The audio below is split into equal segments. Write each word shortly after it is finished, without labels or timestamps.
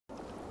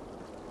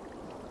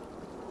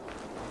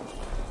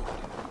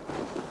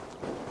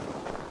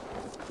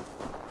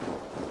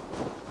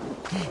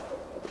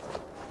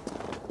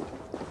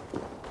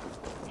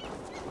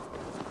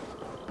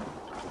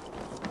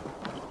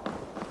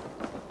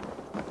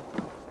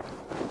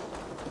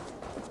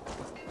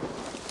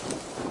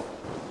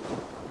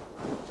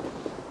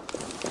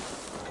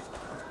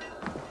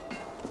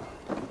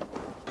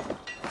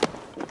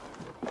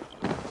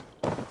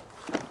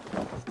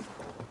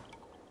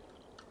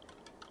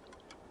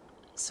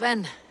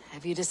Sven,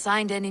 have you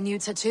designed any new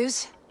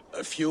tattoos?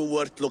 A few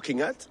worth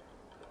looking at?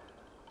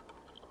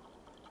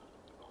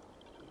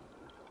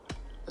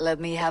 Let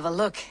me have a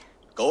look.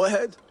 Go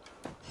ahead.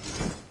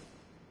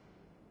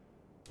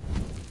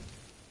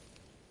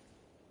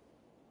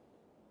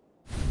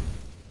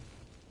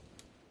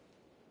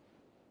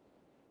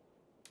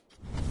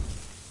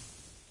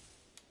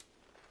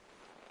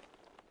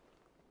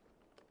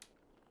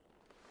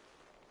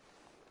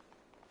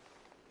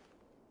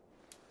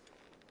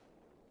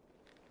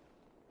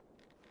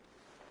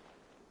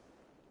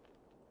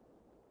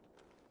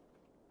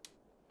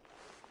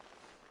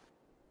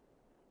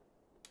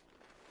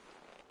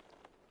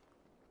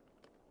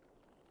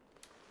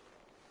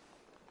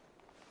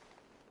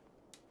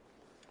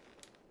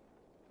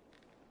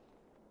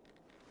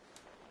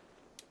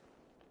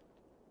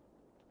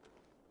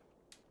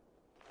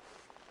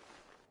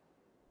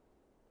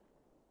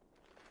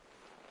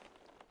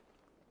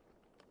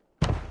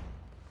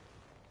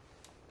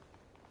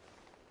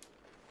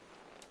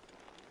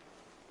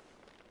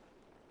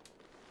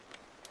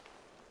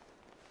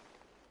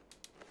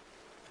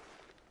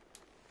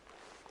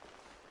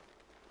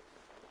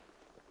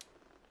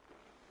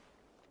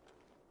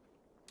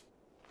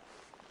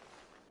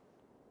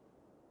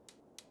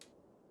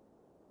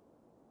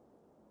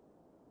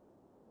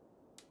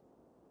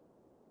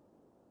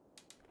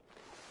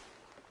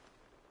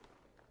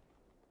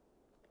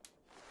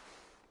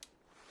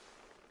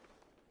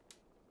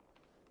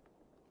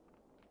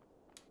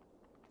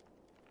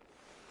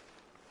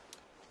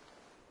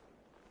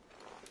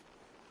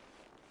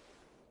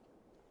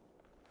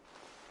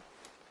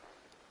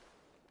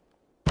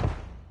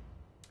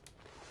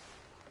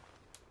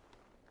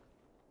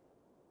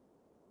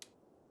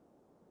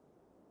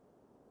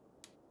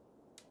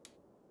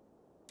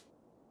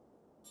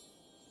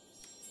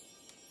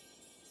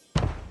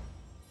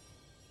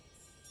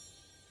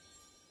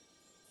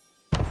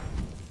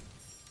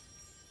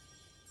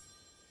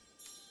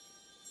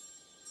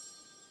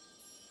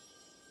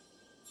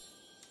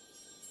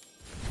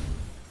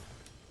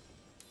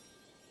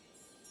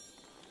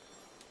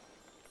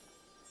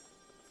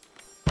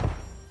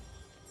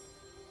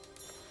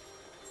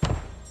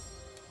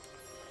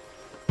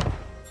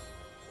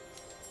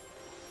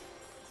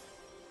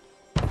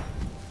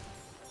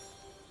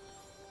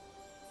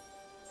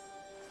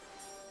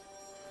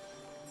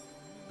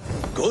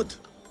 Good.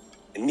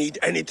 Need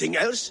anything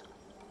else?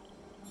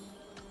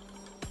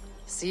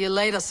 See you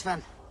later,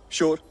 Sven.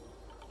 Sure.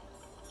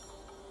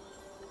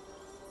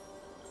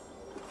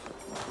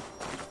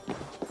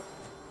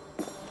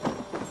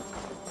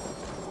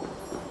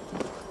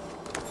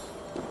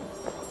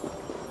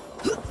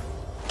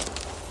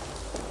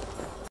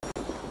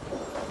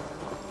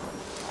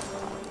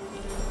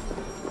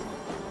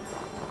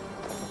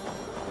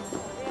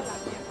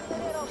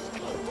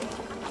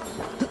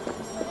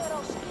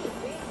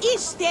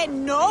 Is there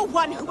no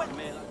one who...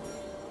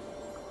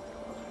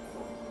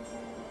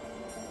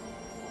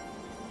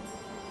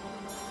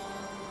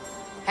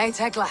 Hey,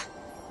 Tekla.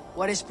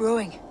 What is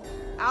brewing?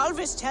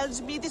 Alvis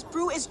tells me this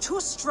brew is too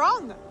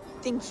strong.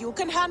 Think you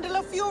can handle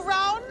a few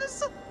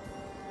rounds?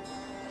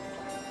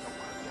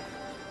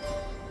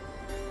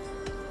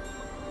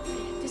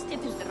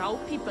 Til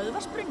dráp í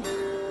Böðvarsbrunni.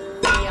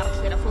 Jarl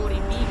þeirra fór í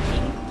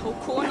Víking, tók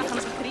kona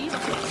hans að gríða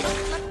fyrir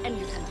allar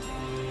eljutendur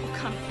og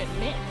kann fyrir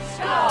með.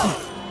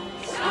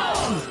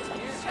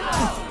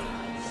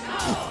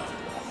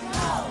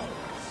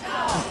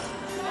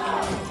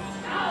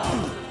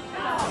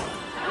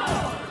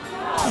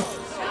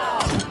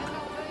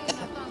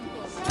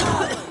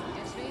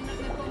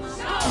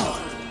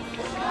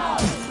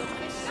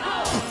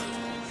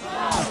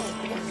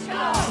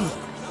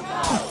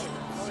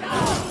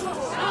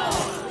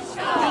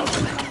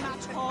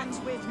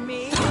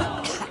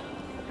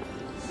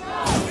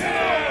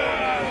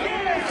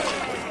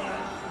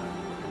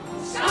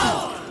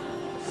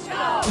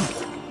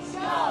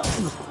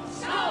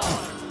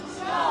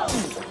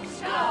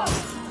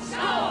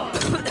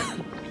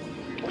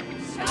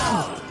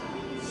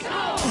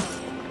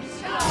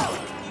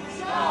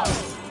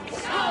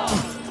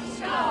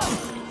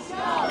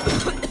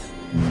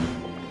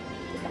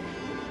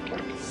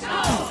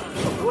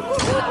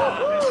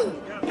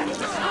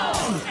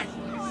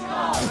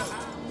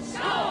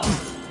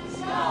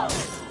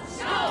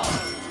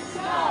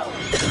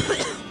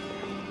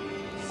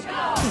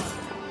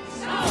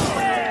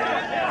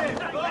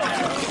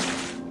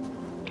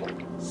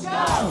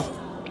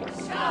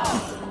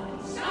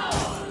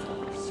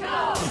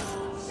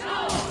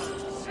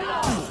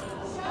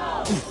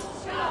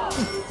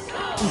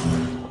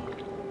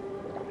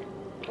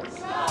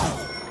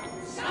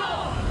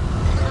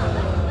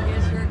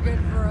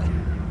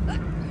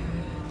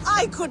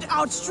 I could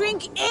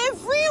outdrink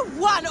every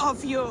one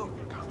of you!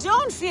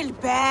 Don't feel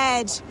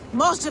bad.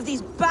 Most of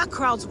these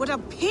backgrounds would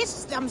have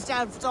pissed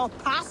themselves off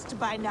past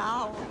by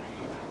now.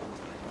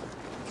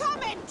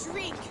 Come and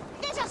drink!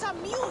 Let us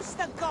amuse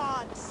the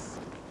gods!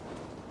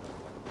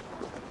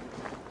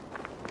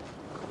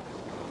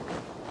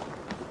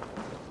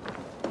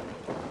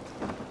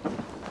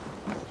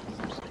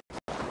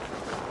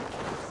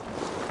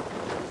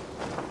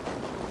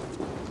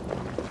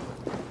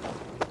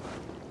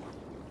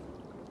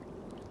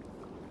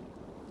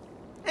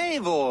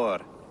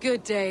 Eivor!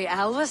 Good day,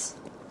 Alvis.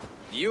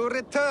 You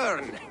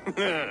return!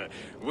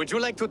 Would you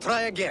like to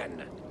try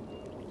again?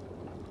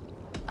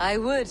 I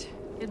would.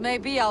 It may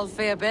be I'll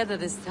fare better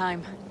this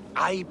time.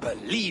 I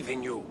believe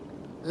in you.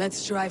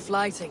 Let's try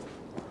flighting.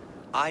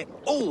 I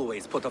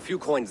always put a few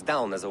coins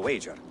down as a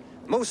wager.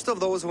 Most of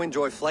those who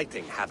enjoy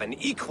flighting have an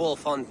equal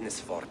fondness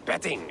for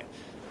betting.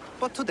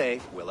 But today,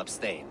 we'll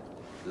abstain.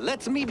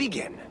 Let me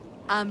begin.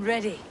 I'm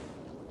ready.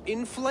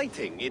 In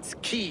flighting, it's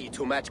key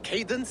to match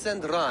cadence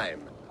and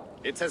rhyme.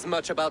 It's as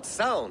much about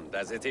sound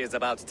as it is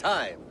about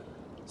time.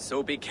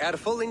 So be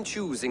careful in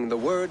choosing the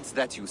words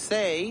that you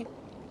say.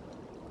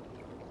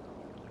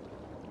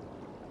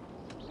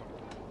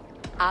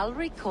 I'll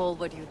recall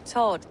what you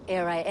taught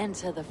ere I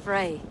enter the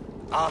fray.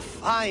 A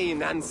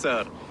fine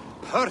answer.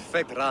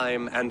 Perfect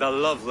rhyme and a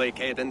lovely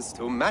cadence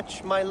to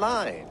match my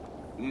line.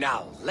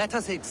 Now, let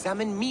us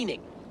examine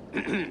meaning.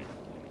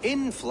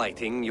 In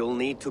flighting, you'll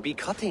need to be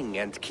cutting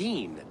and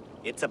keen.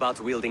 It's about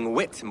wielding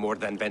wit more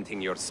than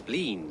venting your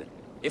spleen.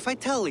 If I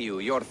tell you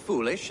you're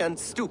foolish and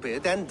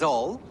stupid and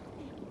dull...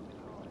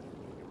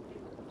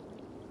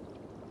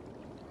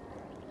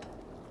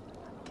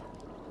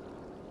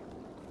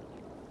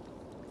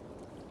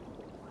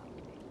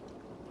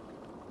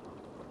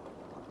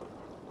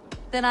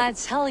 Then I'd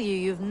tell you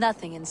you've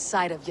nothing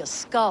inside of your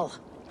skull.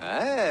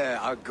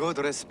 a good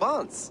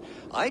response.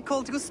 I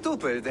called you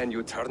stupid and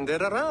you turned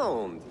it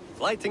around.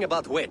 Flighting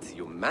about wit,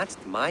 you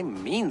matched my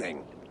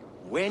meaning.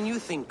 When you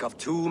think of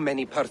too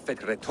many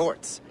perfect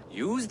retorts,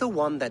 use the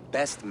one that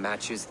best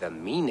matches the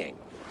meaning.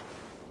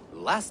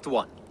 Last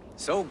one.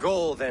 So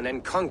go then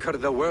and conquer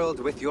the world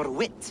with your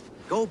wit.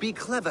 Go be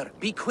clever,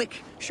 be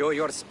quick, show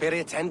your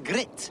spirit and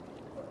grit.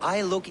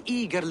 I look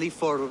eagerly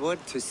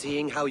forward to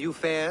seeing how you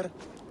fare.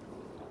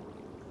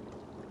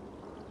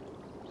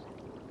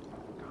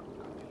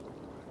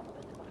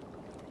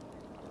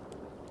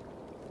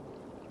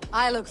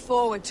 I look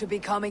forward to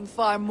becoming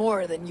far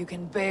more than you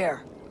can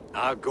bear.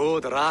 A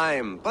good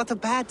rhyme, but a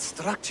bad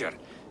structure.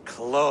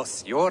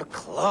 Close, you're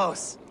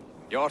close.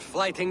 Your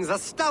flighting's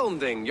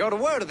astounding, you're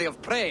worthy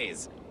of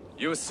praise.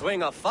 You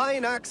swing a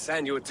fine axe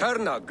and you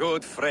turn a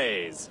good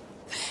phrase.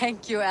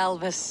 Thank you,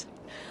 Alvis.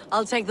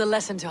 I'll take the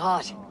lesson to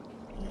heart.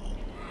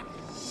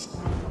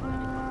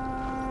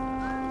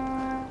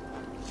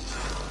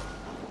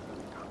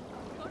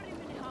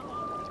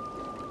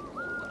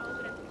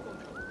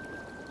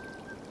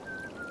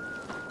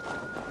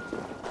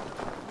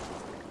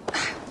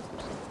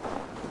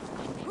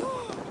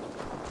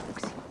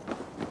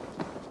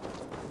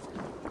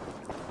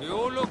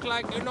 You look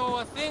like you know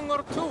a thing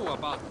or two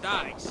about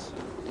dice.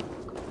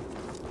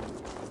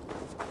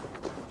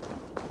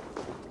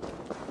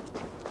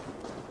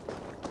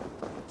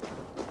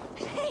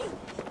 Hei,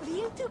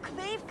 viltu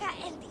kveifka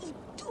eld í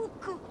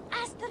dúku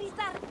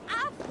asturísar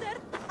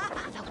aftur?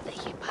 Þátt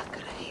ekki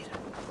bakara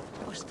heyra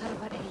og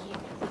starfar eigi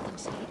að hann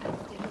segi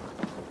eftir loð.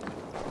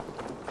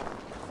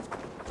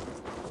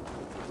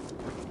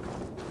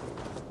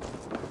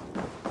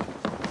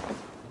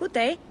 Good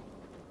day.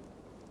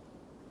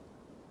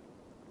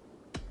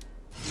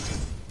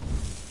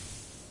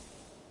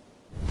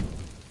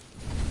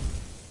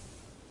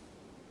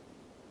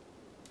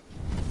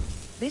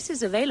 This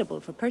is available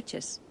for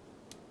purchase.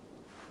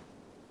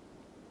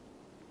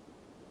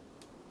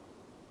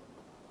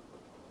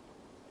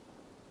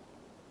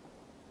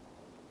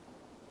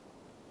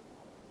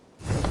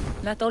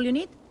 That all you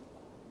need?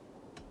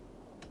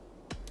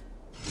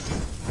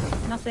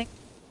 Nothing.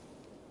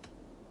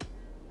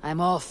 I'm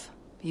off.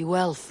 Be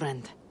well,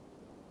 friend.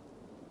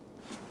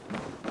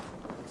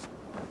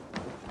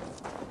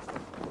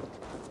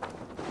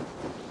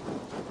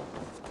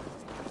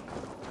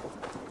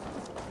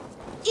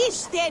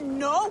 Is there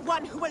no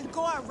one who will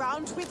go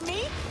around with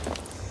me?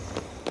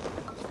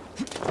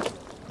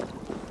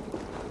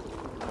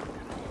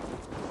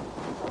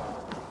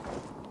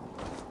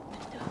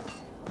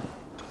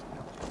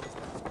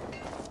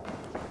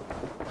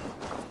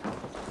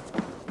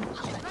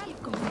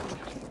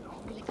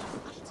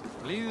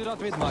 Líður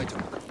að við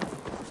mætum.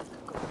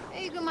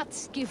 Eigum að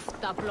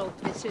skipta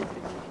blót við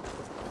söðrumýrin.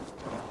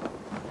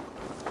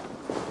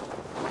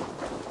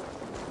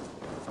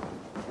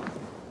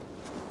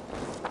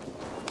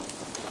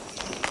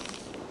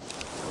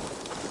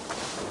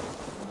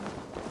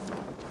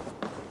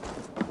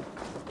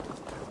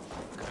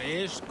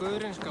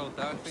 Kriskurinn skal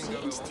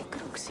dagfinga við Sýnst í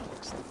krúk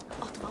síðast.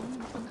 Átt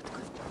vánum á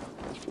nattkvöld.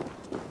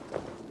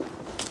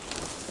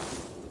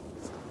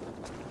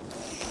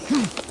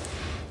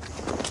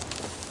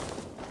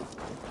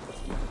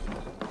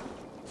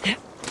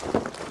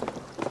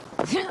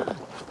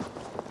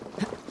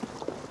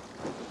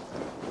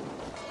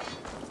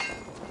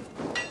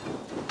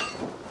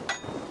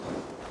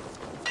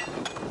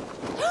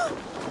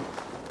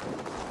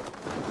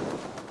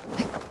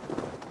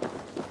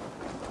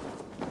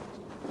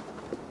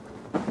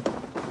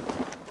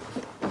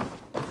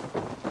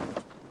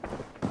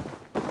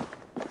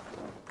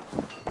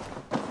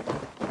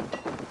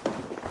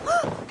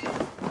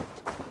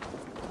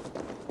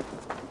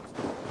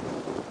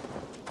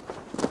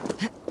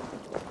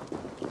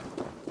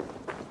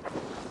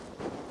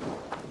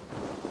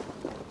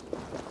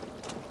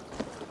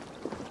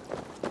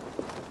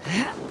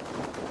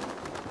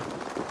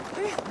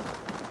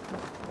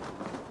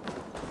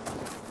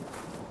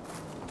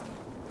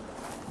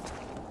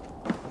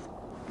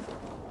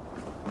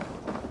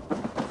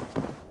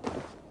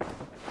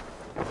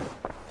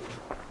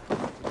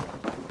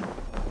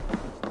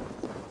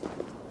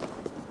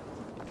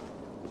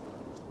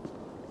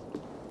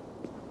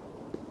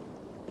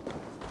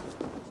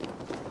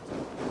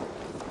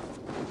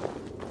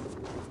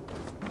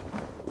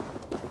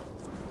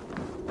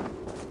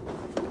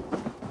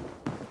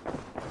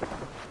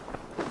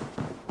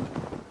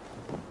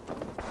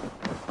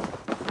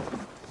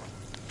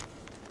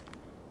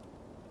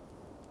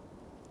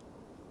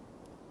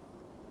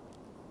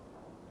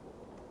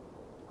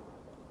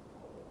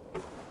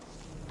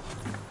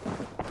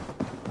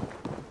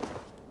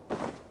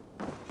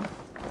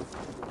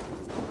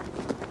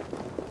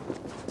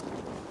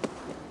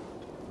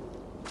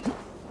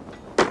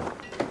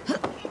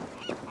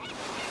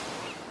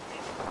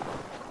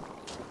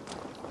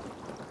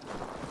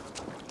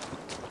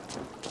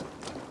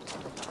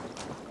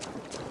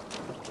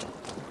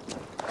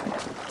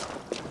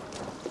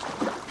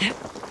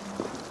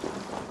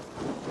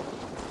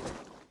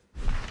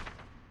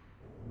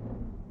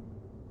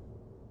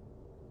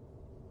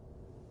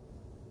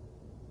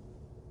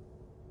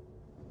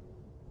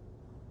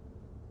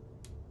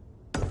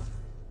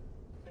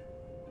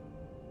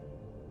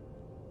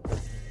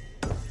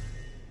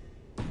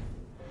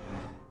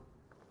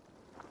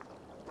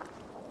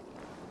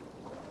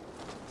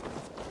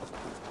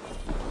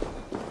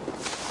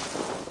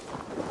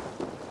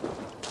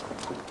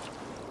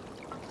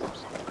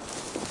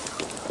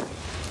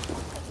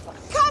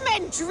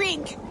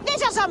 Drink!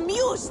 Let us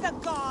amuse the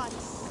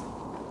gods!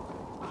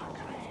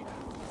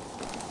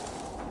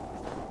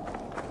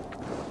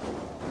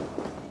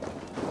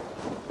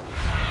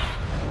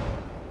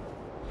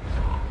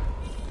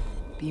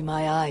 Be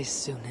my eyes,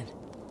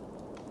 Sunan.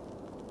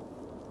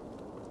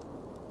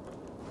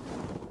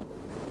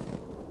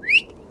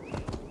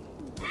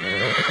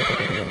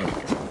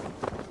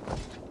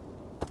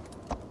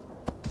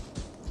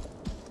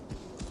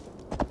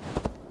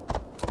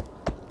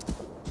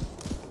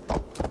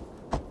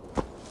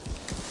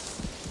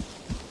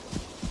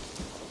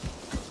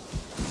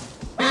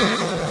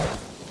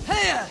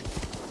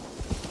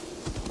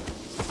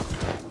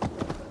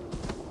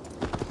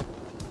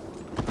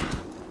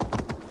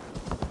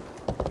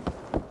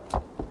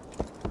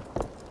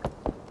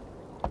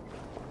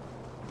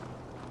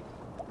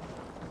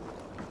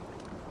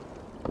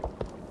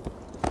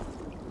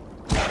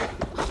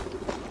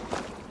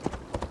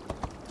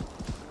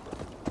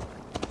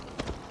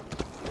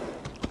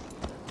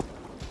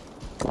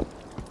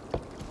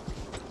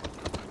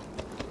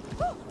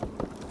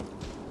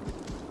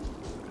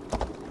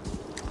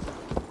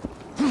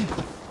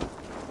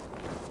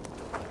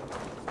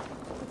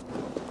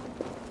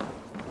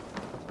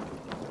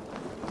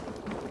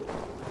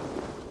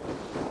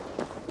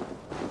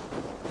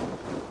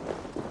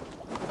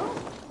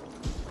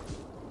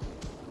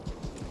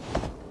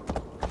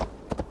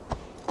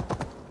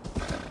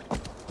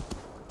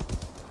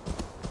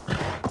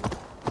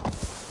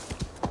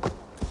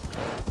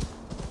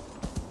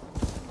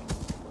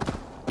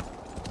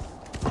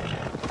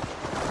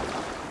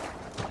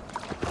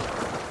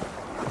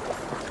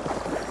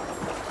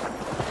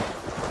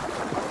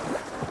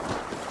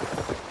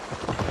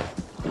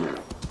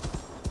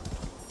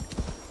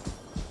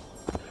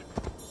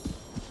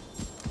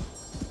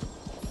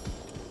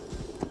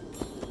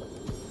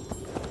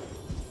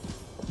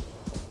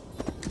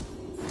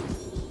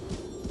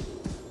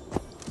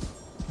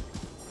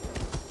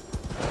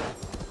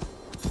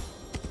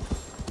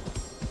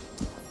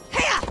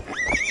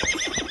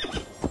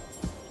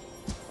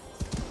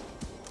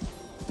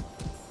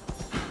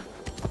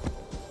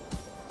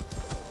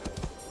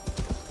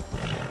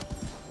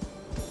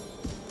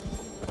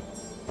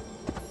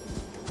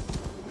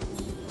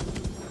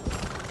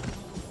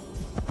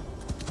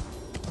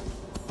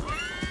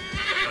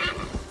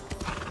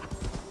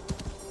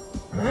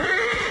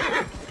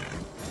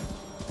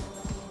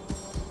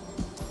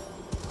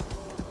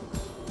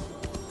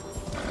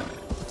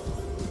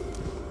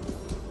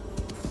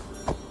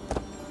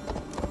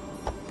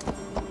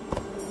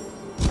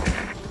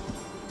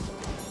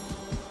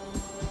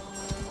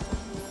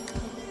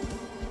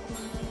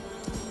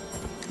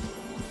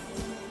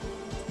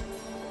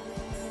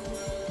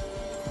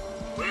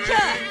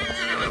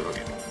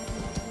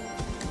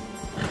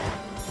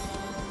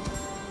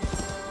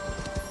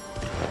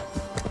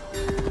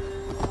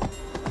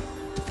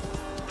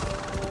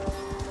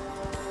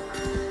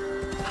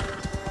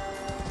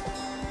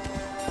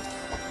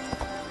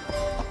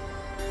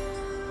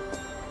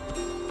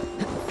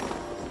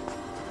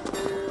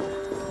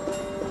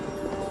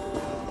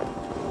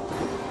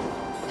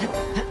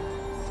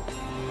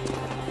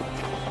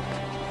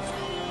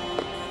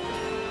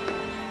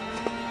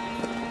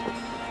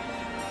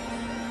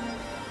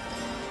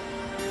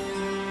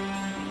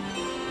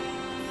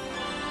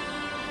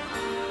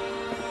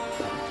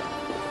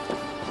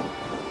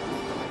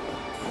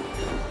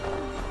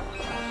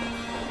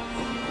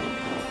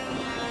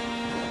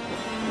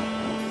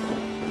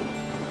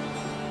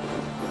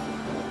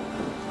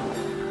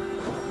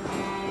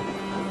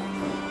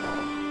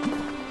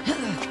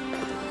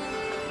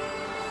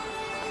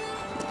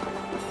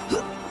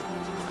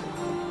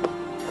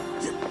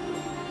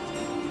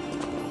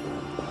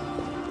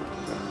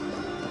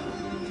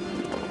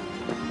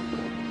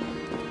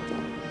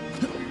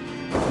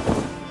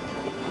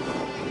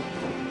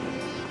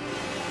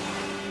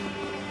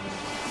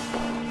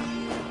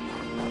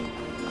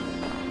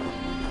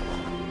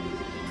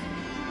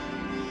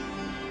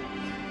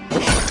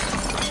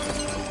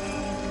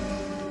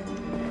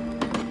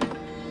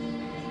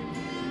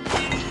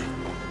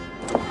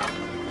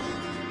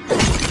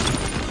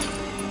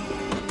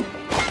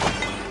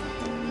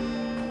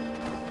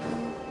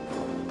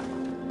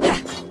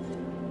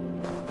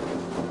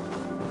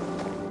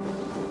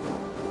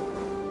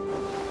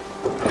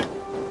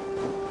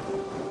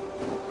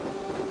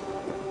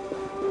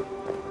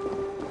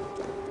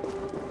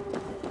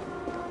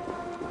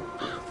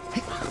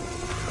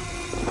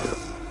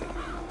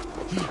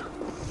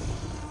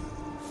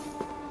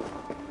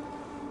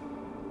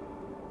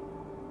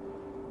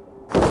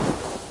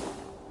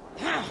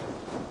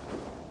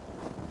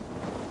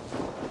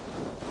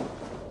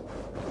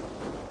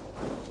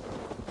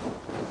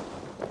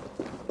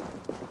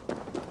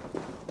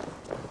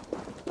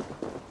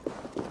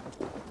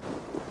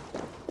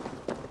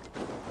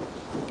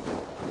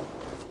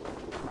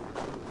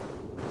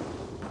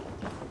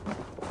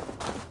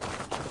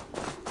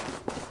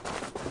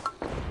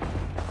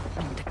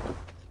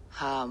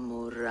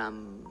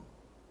 Hamuram.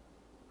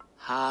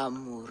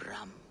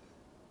 Hamuram.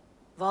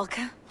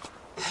 Volka?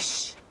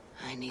 Hush.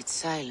 I need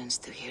silence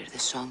to hear the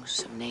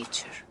songs of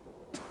nature.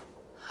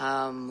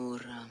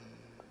 Hamuram.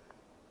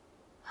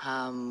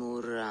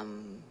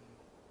 Hamuram.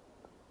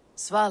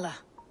 Svala.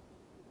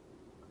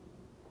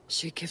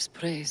 She gives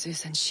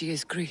praises and she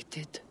is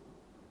greeted.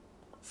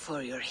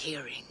 For your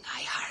hearing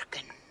I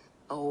hearken,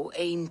 O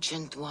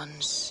ancient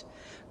ones,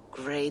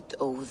 great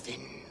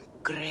Odin,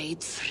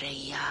 great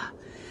Freya.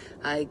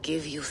 I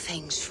give you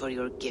thanks for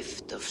your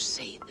gift of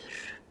Seiður.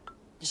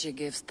 She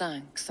gives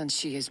thanks and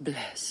she is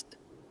blessed.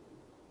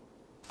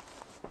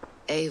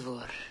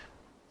 Eivor,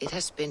 it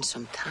has been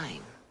some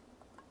time.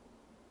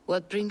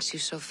 What brings you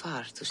so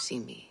far to see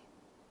me?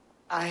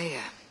 I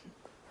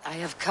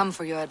have come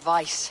for your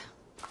advice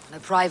on a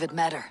private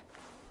matter.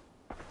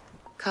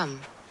 Come.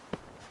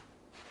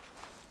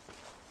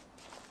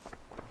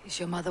 Is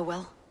your mother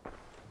well?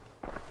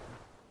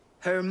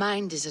 Her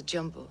mind is a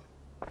jumble.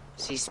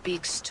 She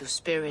speaks to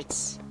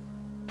spirits.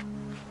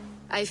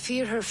 I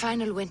fear her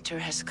final winter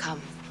has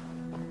come,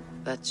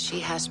 but she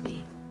has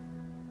me.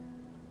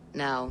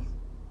 Now,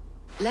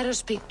 let her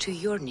speak to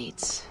your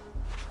needs.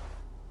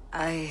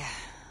 I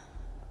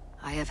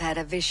have had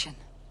a vision.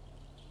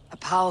 A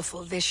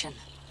powerful vision.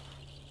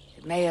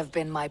 It may have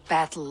been my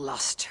battle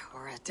lust,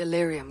 or a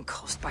delirium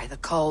caused by the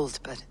cold,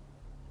 but...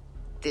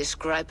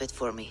 Describe it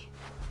for me.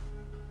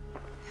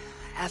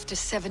 After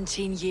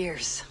 17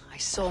 years, I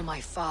saw my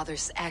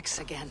father's axe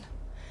again.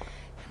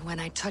 And when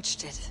I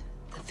touched it,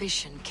 the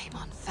vision came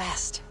on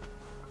fast.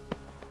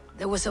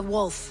 There was a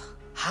wolf,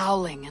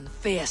 howling and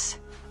fierce.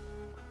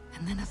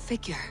 And then a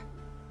figure.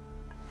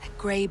 A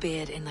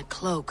greybeard in a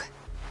cloak.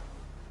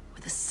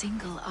 With a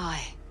single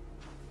eye.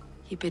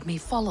 He bid me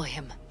follow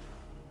him.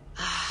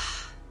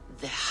 Ah,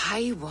 the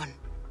High One.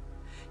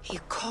 He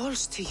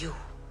calls to you.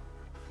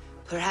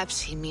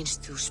 Perhaps he means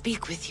to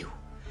speak with you.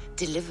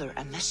 Deliver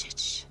a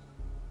message.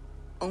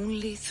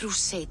 Only through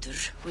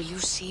Seiður will you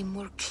see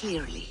more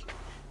clearly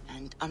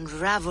and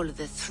unravel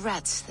the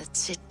threads that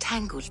sit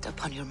tangled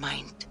upon your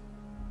mind.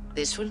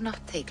 This will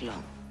not take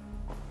long.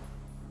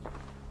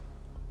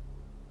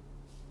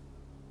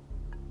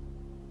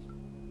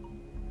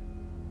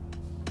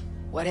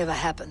 Whatever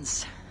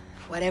happens,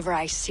 whatever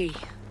I see,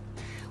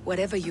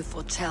 whatever you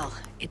foretell,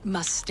 it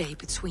must stay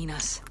between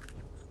us.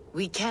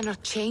 We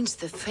cannot change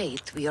the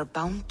fate we are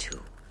bound to.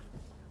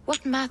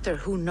 What matter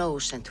who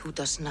knows and who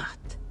does not?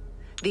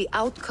 The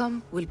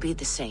outcome will be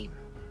the same.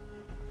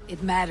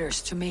 It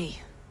matters to me.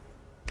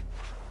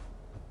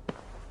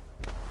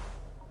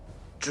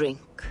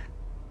 Drink.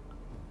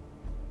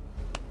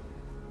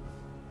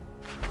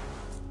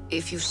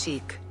 If you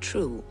seek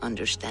true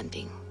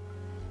understanding.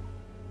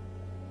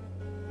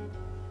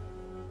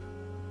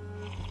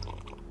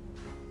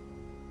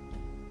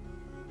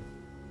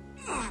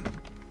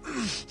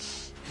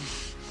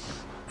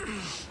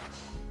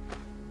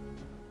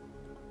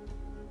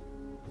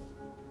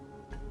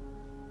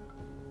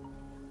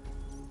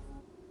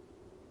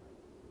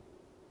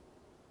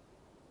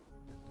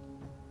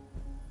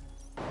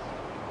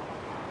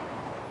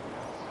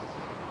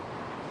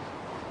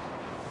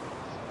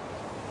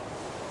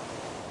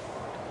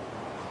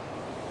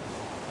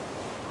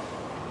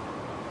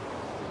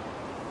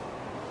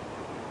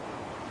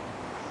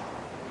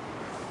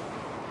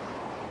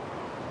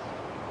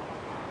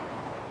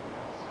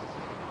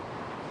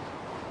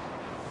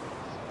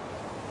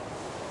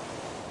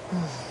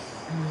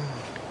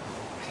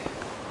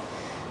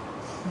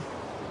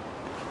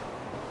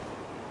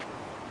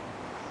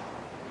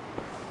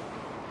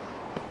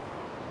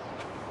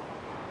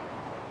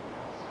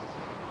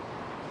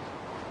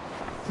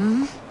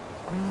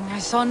 I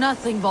saw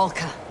nothing,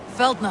 Volka.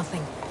 Felt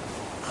nothing.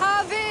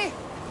 Havi!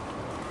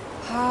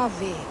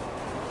 Havi.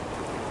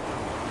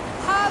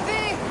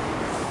 Havi!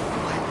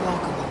 Oh, I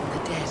walk among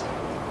the dead.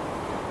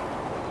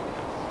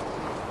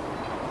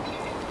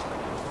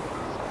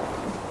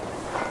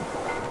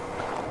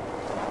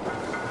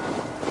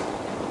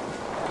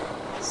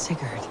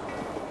 Sigurd.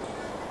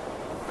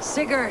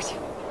 Sigurd!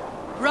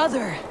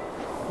 Brother!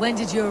 When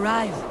did you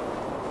arrive?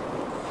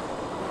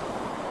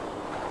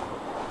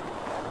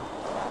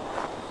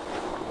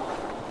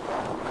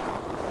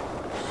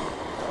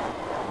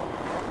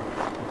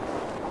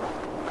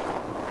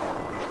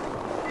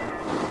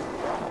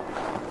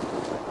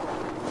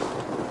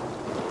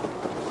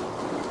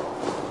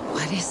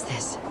 What is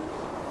this?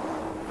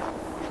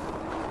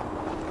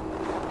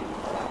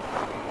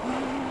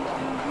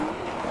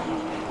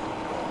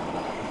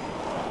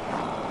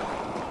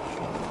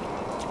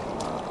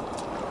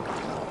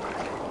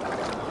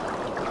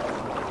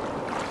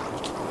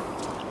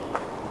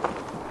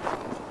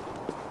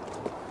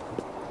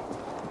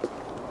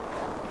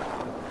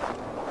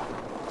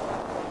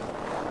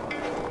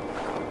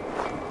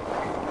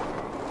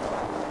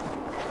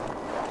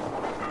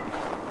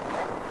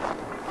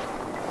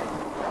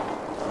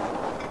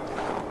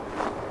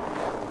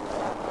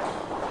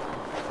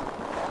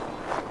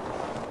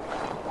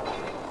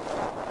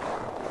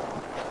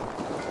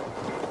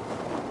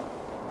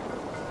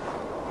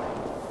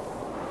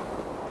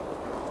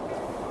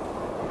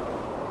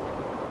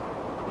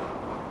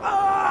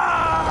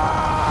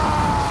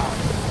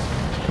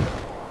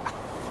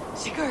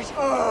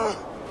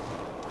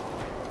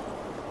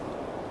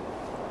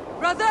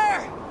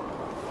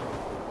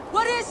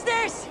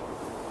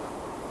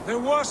 There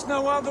was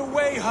no other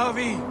way,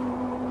 Javi.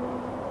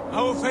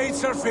 Our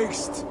fates are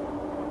fixed.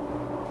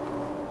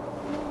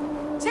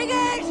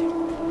 Sigurd!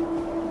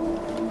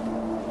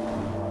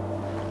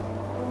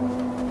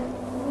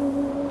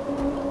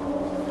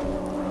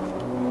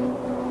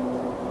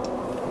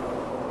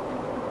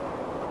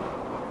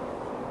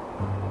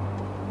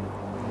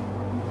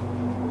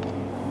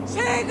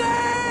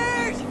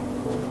 Sigurd!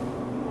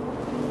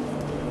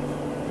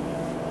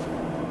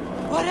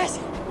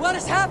 What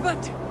has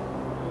happened?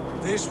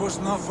 This was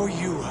not for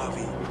you,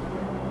 Javi.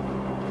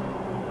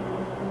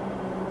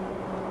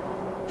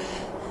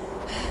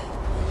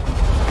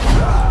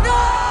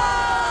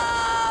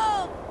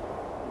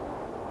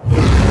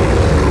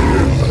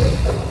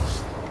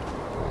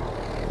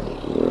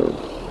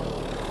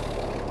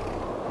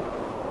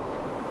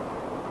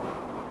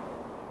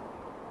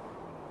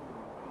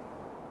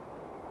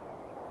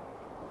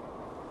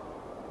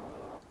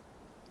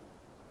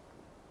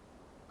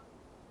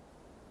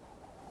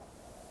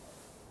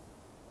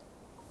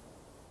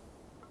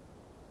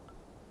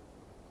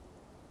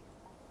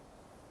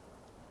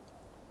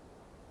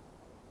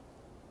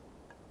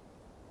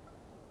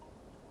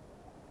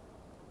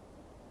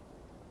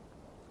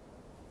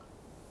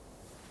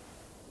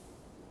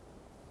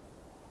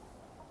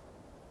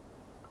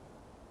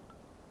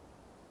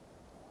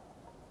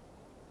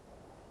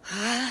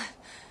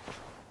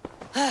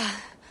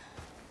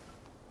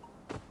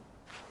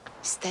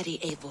 Steady,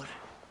 Eivor.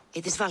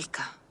 It is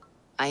Valka.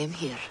 I am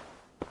here.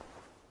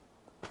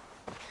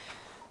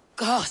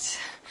 God,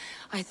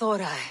 I thought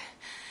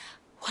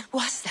What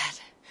was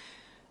that?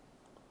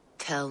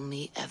 Tell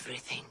me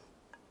everything.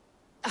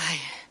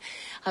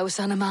 I was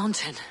on a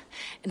mountain,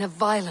 in a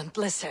violent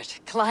blizzard,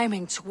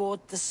 climbing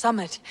toward the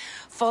summit,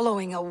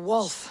 following a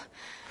wolf.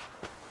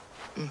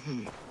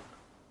 Mm-hmm.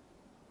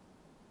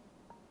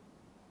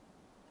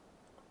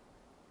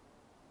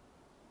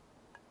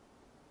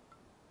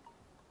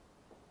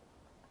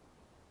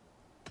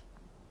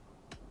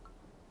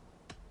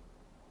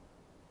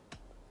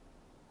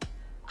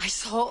 I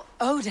saw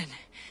Odin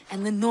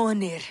and the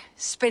Nornir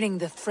spitting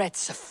the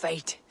threats of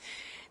fate.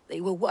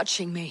 They were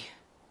watching me.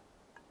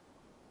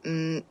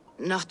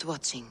 Not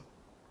watching.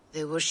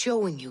 They were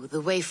showing you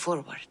the way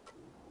forward.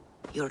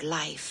 Your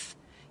life,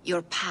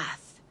 your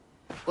path,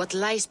 what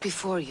lies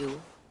before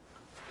you,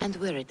 and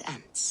where it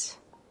ends.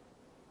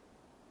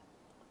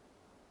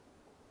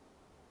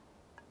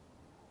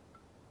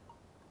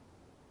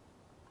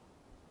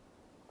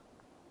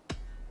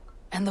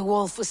 And the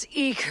wolf was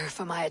eager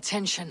for my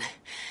attention,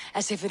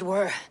 as if it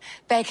were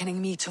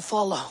beckoning me to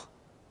follow.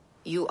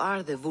 You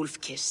are the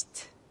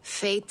wolf-kissed,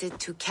 fated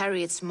to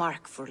carry its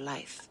mark for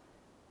life.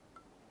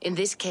 In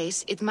this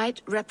case, it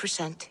might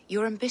represent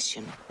your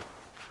ambition,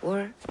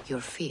 or your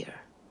fear.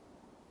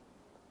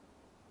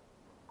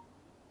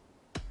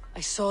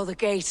 I saw the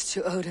gates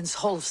to Odin's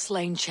Hall of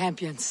Slain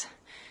Champions.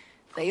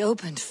 They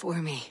opened for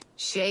me.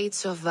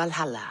 Shades of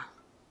Valhalla,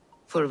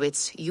 for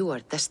which you are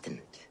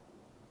destined.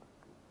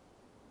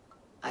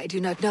 I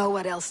do not know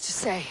what else to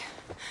say.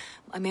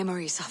 My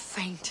memories are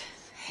faint,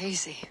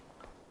 hazy.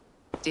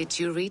 Did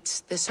you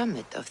reach the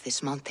summit of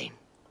this mountain?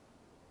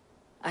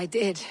 I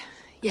did,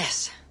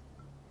 yes.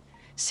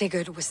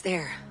 Sigurd was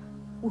there,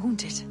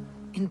 wounded,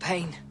 in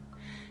pain.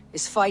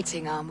 His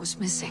fighting arm was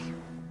missing.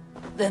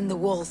 Then the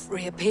wolf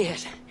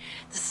reappeared,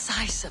 the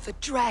size of a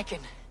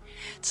dragon,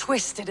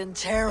 twisted and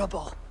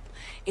terrible.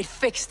 It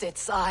fixed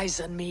its eyes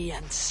on me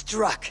and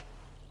struck.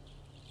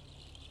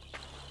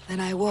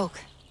 Then I woke.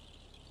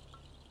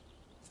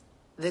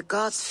 The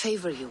gods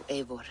favor you,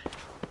 Eivor.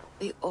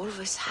 They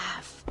always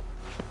have.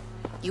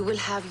 You will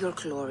have your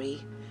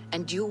glory,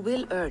 and you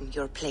will earn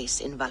your place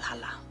in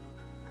Valhalla.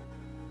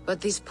 But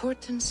these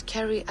portents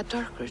carry a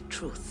darker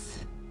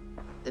truth.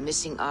 The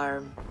missing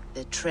arm,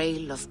 the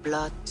trail of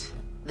blood,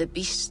 the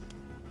beast.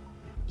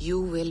 You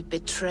will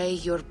betray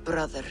your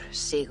brother,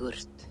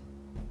 Sigurd.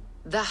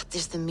 That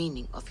is the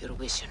meaning of your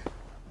vision.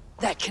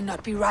 That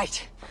cannot be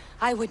right.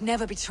 I would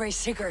never betray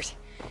Sigurd.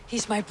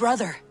 He's my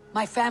brother,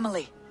 my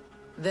family.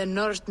 The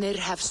Nornir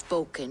have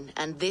spoken,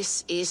 and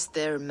this is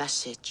their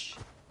message.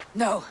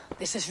 No,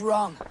 this is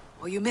wrong,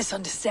 or you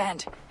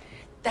misunderstand.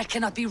 That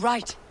cannot be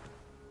right.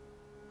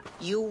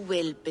 You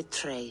will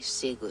betray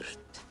Sigurd.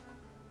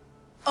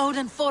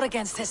 Odin fought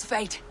against his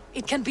fate.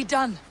 It can be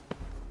done.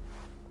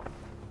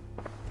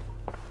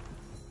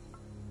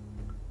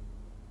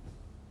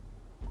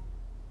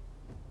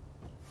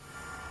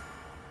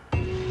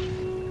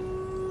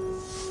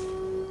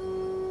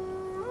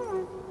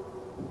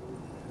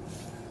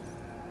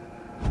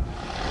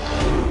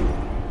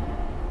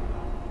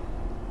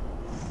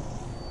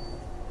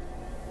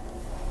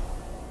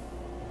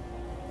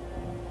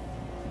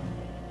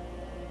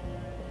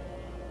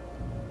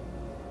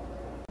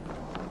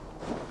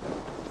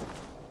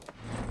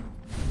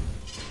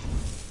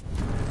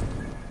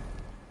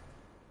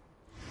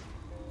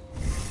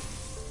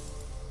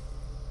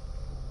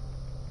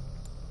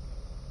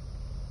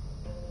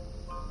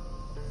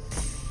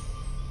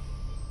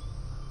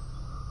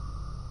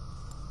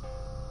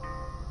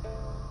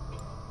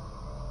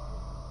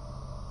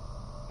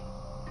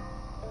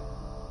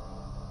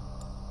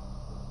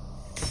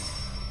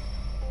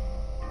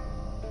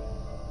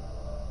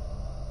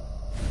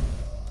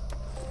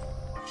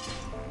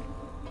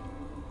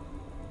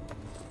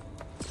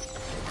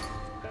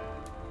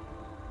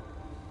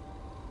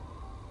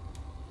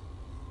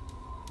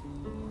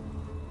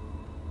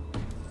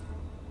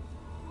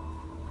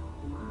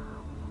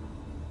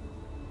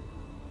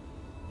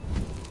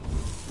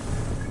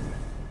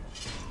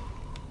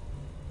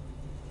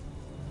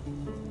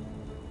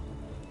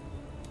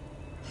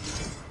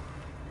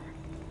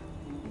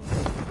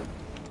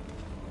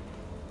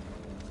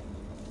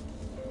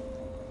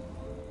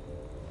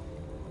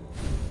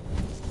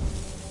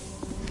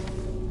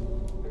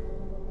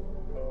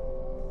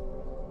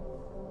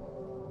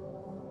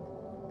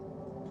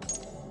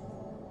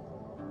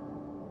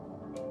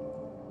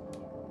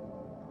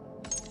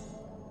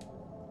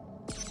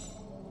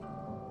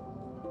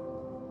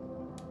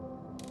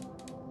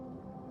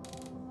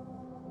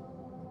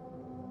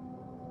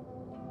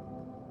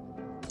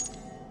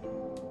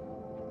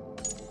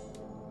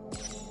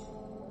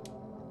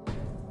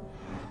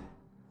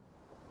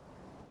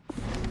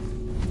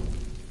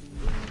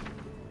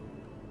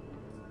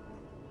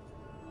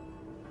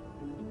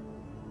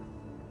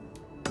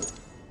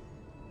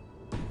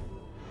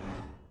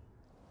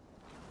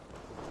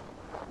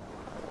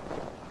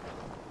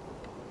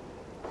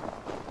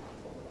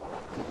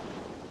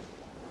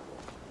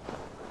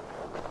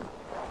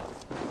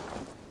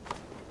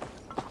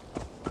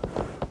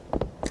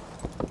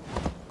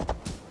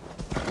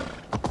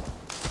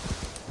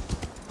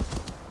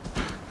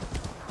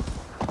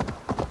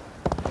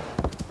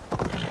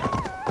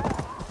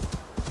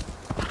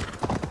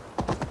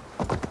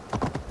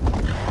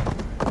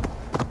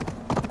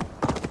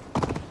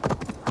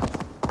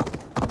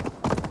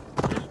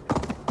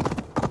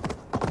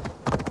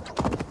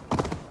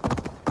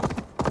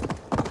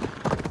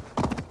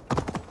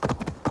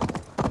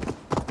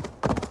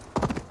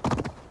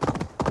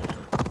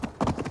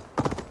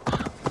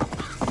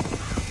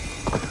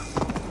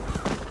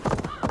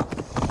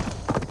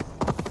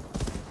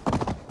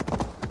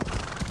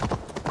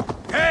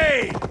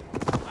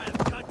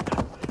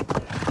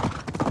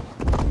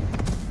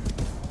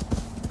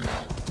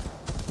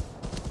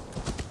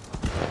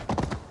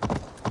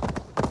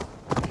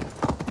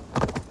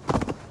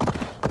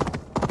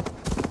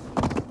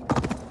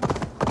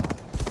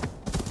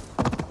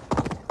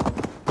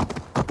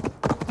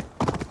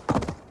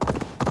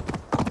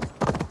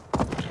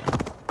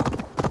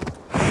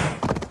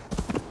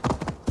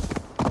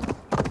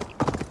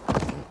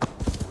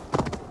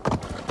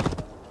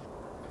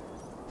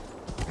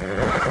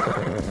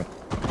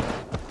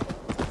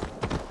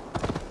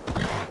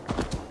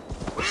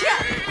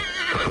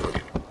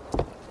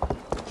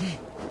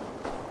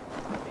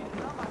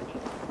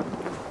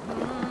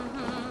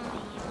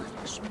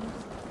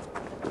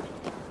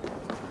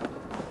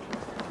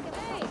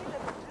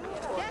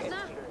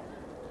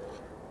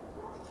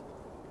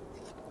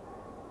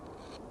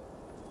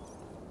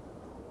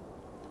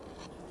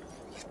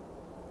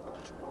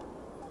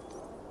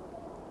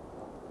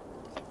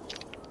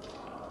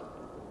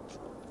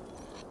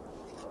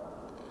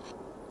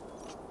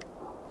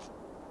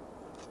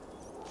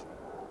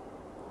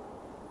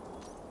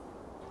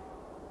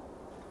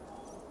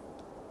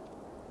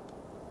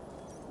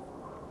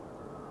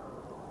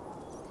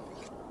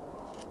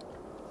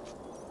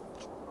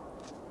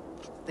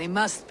 They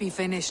must be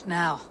finished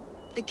now.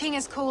 The king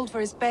has called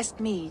for his best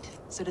mead,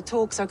 so the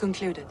talks are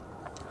concluded.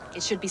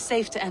 It should be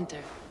safe to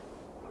enter.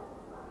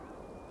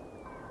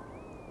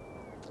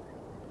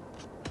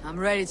 I'm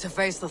ready to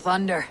face the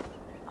thunder.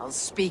 I'll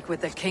speak with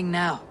the king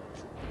now.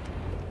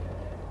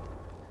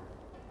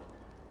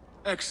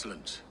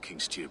 Excellent, King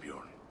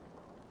Styrbjorn.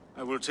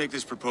 I will take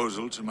this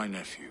proposal to my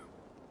nephew.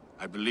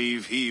 I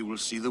believe he will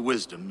see the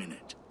wisdom in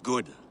it.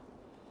 Good.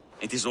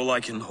 It is all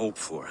I can hope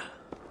for.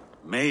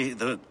 May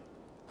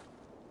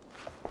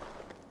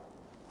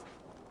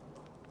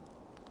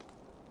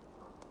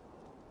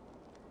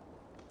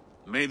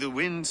the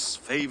winds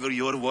favor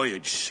your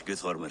voyage,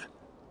 Guthormer.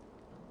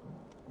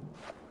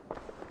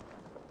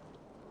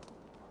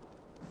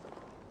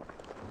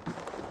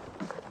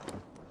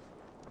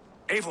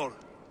 Eivor,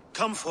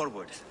 come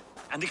forward,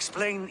 and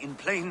explain in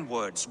plain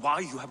words why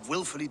you have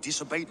willfully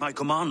disobeyed my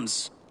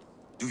commands.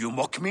 Do you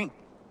mock me?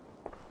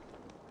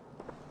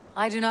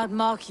 I do not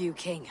mock you,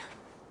 King.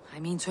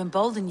 I mean to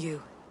embolden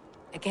you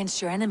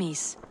against your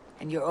enemies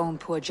and your own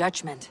poor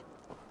judgment.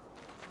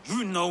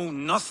 You know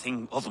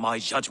nothing of my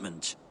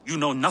judgment. You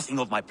know nothing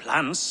of my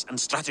plans and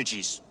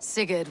strategies.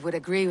 Sigurd would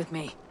agree with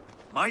me.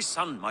 My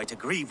son might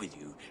agree with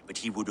you, but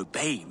he would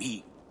obey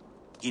me.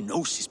 He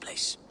knows his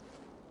place.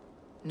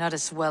 Not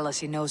as well as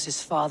he knows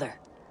his father.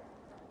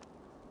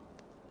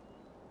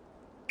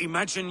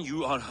 Imagine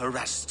you are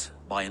harassed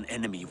by an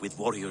enemy with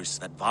warriors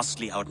that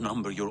vastly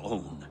outnumber your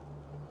own.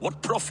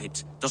 What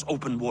profit does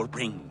open war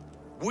bring?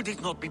 Would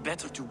it not be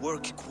better to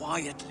work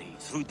quietly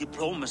through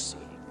diplomacy,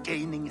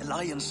 gaining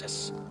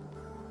alliances?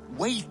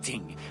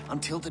 Waiting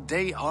until the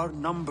day our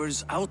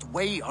numbers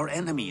outweigh our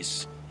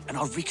enemies and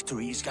our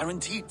victory is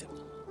guaranteed.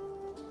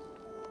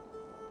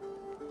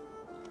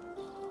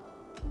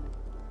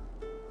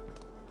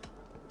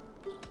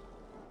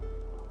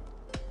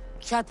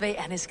 Kjotve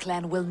and his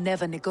clan will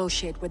never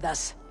negotiate with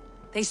us.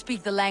 They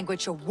speak the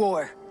language of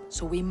war,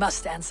 so we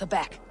must answer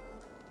back.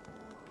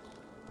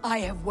 I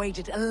have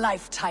waited a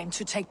lifetime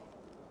to take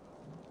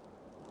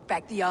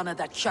back the honor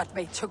that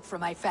Kjotve took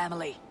from my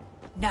family.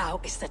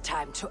 Now is the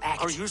time to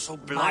act. Are you so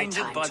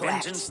blinded by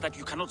vengeance that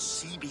you cannot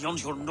see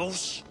beyond your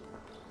nose?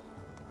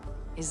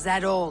 Is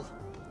that all?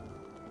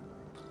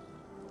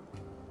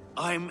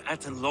 I'm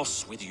at a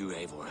loss with you,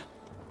 Eivor.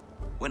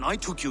 When I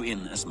took you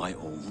in as my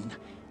own,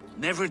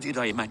 never did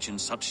I imagine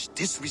such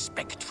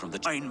disrespect from the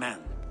Iron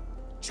Man.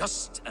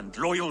 Just and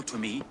loyal to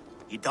me,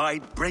 he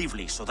died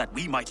bravely so that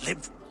we might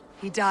live.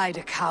 He died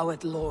a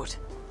coward, Lord.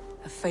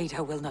 A fate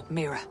I will not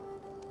mirror.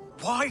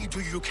 Why do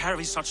you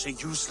carry such a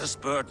useless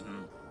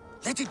burden?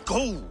 Let it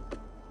go!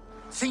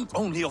 Think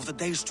only of the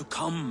days to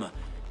come,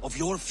 of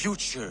your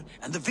future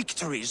and the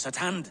victories at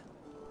hand.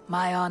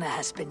 My honor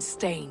has been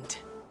stained.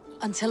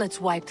 Until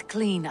it's wiped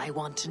clean, I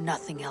want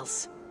nothing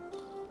else.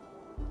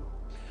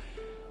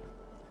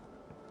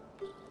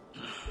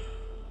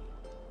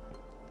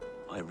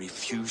 I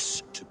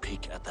refuse to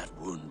pick at that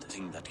wound,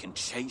 thing that can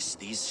chase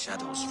these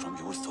shadows from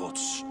your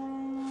thoughts.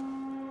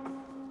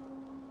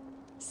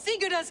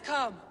 Sigurd has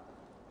come!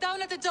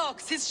 Down at the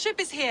docks, his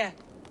ship is here!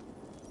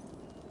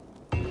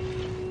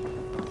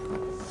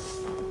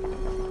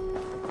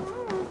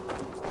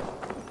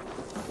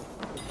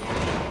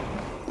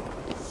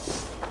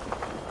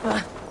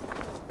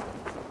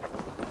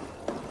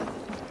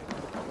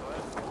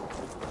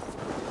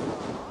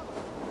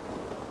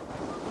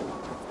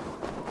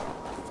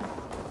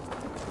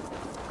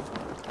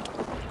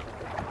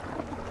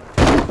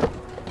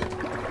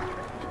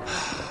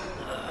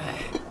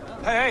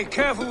 Hey,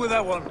 careful with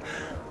that one.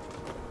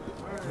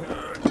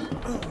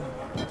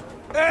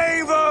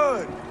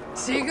 Eivor!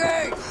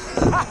 Sigurd!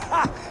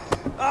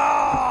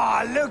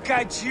 Ah, look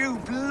at you,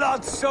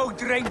 blood-soaked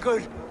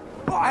drinker.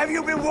 Oh, have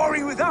you been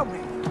worrying without me?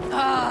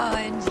 Ah,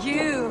 and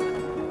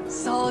you,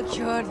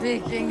 soul-cured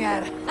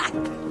Vikingar.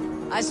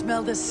 I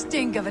smell the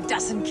stink of a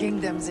dozen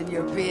kingdoms in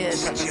your beard.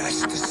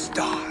 Just the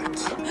start.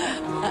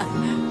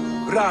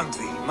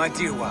 Randvi, my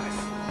dear wife,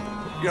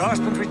 your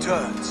husband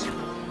returns.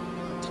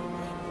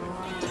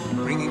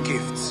 Bringing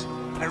gifts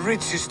and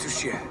riches to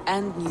share.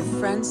 And new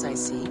friends, I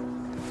see.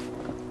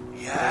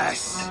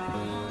 Yes.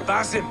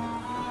 Basim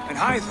and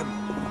Hytham.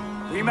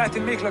 We met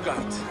in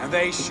Miklagard, and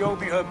they showed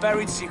me her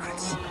buried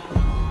secrets.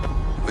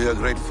 We are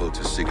grateful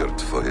to Sigurd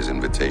for his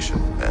invitation,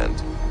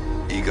 and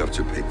eager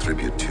to pay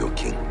tribute to your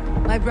king.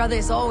 My brother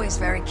is always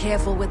very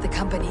careful with the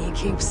company he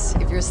keeps.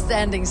 If you're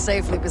standing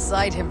safely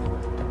beside him,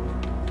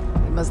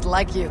 he must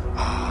like you.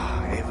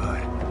 Ah,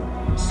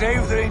 Eivor.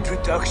 Save the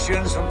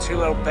introductions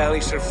until our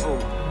bellies are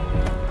full.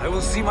 I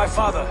will see my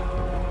father.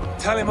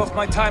 Tell him of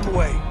my time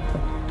away.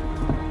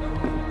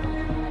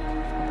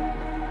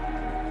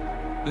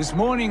 This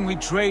morning we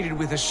traded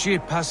with a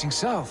ship passing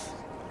south.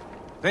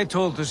 They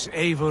told us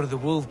Eivor the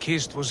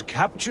Wolf-Kissed was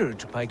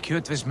captured by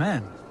Kjotve's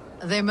men.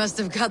 They must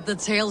have cut the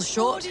tail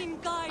short.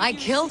 I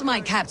killed my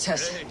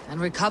captors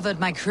and recovered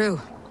my crew.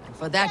 And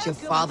for that your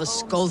father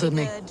scolded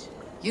me.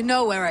 You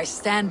know where I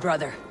stand,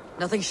 brother.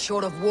 Nothing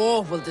short of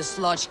war will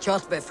dislodge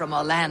Kjotve from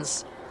our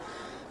lands.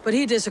 But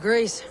he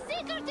disagrees.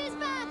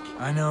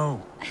 I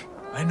know.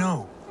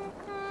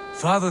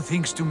 Father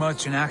thinks too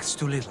much and acts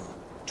too little.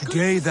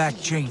 Today that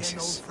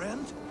changes.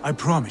 I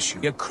promise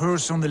you. A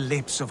curse on the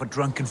lips of a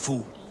drunken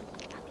fool.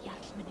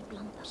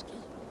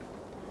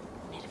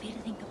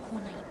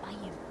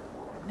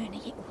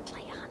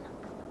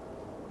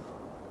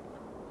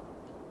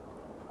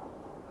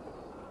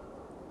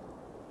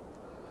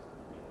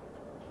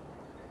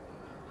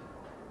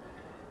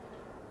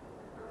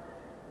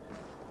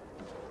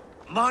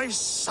 My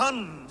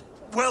son!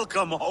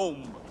 Welcome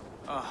home!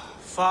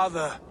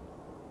 Father.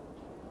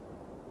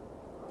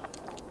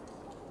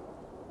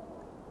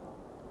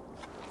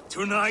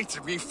 Tonight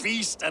we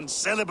feast and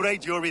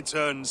celebrate your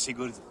return,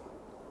 Sigurd.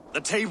 The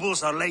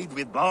tables are laid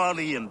with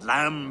barley and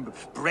lamb,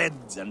 bread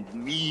and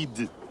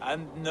mead.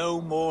 And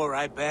no more,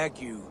 I beg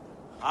you.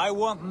 I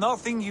want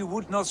nothing you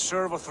would not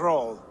serve a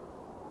thrall.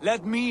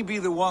 Let me be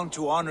the one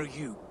to honor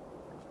you.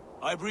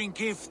 I bring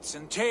gifts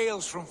and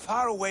tales from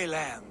faraway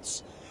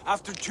lands.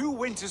 After 2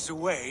 winters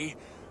away,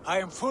 I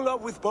am full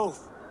up with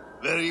both.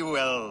 Very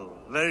well,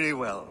 very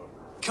well.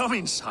 Come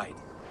inside.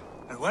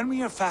 And when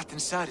we are fat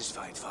and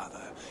satisfied, Father,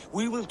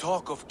 we will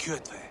talk of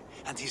Kjotve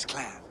and his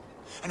clan,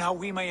 and how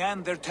we may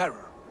end their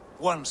terror,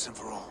 once and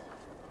for all.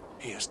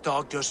 He has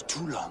dogged us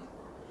too long,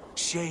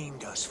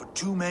 shamed us for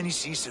too many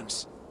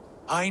seasons.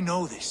 I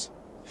know this.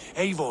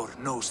 Eivor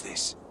knows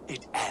this.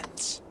 It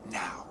ends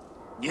now.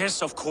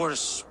 Yes, of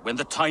course, when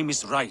the time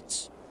is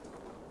right.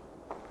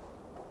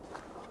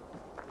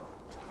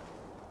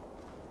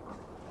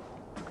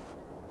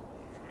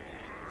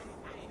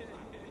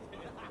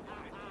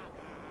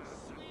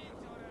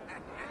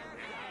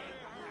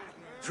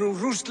 Through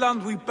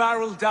Rusland we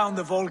barreled down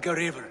the Volga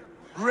River,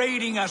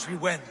 raiding as we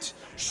went,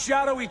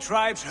 shadowy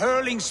tribes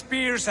hurling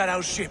spears at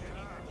our ship.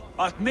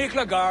 At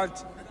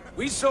Miklagard,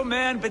 we saw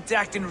men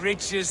bedecked in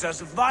riches as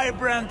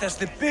vibrant as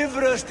the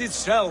Bifrost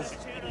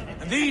itself.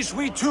 And these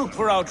we took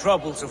for our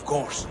troubles, of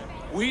course.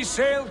 We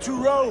sailed to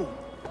Rome,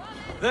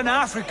 then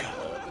Africa,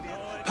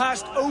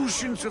 past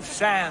oceans of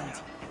sand,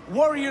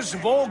 warriors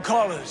of all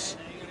colors,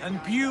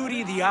 and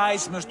beauty the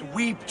eyes must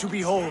weep to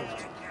behold.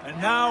 And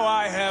now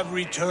I have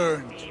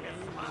returned,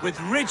 with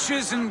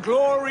riches and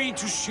glory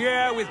to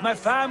share with my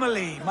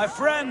family, my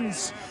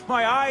friends,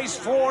 my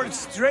eyes-forged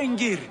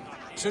Strengir.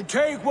 So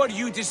take what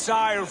you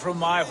desire from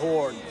my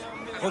hoard.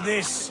 For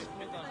this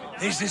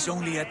is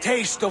only a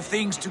taste of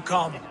things to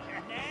come.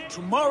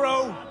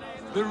 Tomorrow,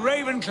 the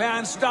Raven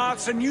clan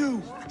starts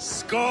anew.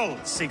 Skål,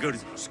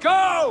 Sigurd.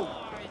 Skål!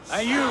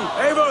 And you,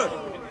 Eivor,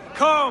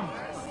 come.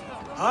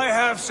 I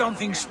have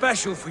something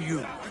special for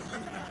you.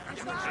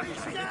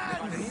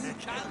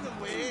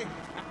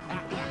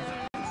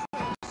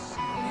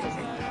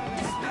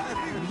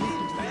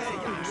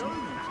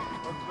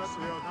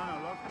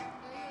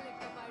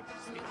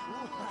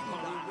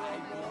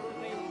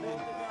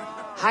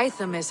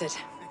 Hytham, is it?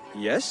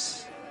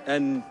 Yes?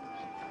 And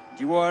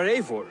you are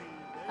Eivor?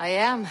 I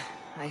am.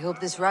 I hope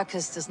this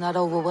ruckus does not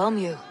overwhelm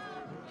you.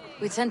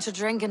 We tend to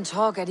drink and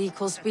talk at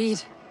equal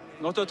speed.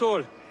 Not at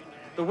all.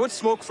 The wood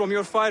smoke from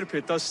your fire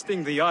pit does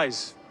sting the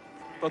eyes,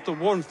 but the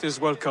warmth is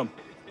welcome.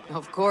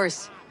 Of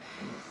course.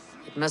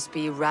 It must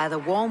be rather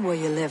warm where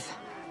you live.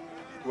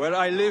 Where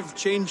I live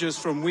changes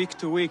from week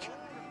to week,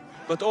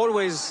 but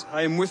always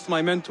I am with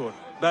my mentor,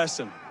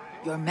 Basim.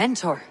 Your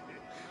mentor?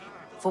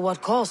 For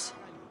what cause?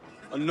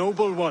 A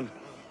noble one.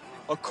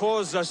 A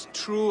cause as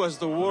true as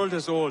the world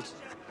is old.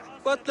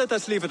 But let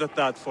us leave it at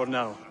that for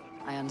now.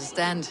 I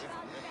understand.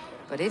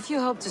 But if you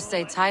hope to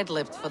stay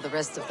tight-lipped for the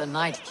rest of the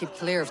night, keep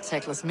clear of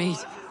Tekla's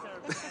meat.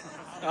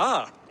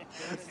 Ah,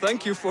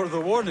 thank you for the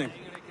warning.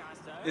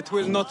 It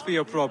will not be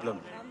a problem.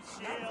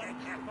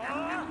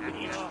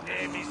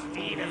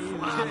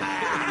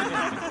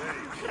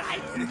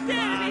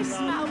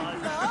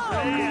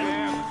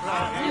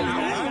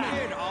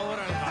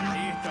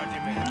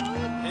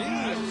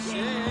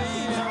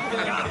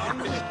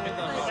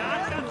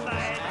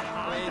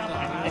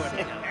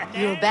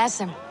 You're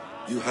Basim.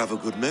 You have a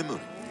good memory.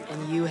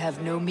 And you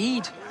have no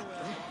mead.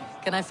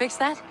 Can I fix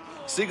that?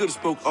 Sigurd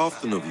spoke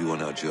often of you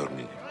on our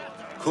journey.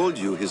 Called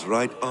you his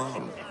right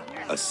arm,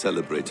 a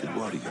celebrated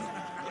warrior.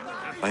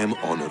 I am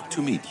honored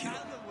to meet you.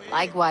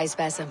 Likewise,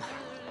 Basim.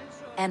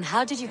 And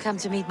how did you come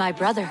to meet my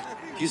brother?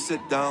 He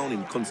sat down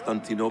in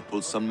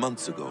Constantinople some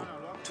months ago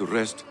to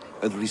rest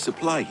and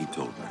resupply, he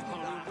told me.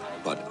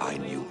 But I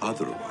knew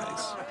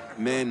otherwise.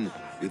 Men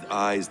with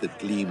eyes that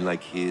gleam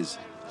like his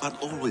are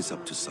always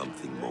up to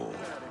something more.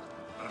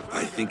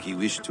 I think he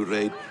wished to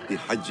raid the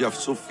Hajj of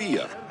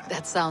Sophia.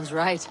 That sounds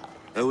right.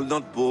 I will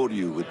not bore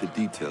you with the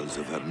details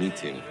of our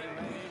meeting.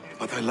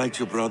 But I liked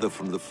your brother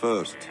from the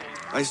first.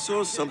 I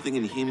saw something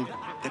in him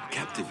that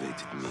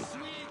captivated me.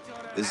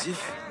 As if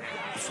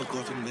a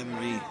forgotten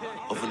memory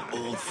of an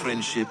old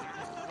friendship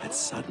had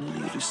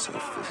suddenly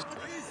resurfaced.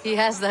 He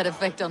has that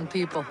effect on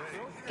people.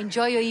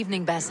 Enjoy your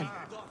evening, Basim.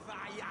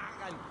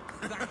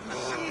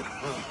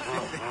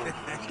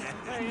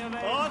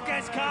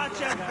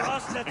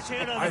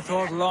 I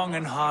thought long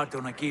and hard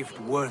on a gift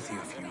worthy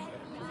of you.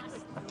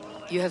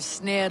 You have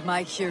snared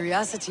my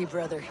curiosity,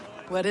 brother.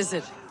 What is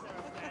it?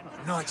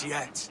 Not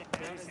yet.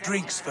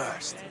 Drinks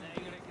first.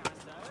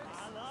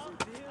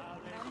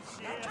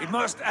 It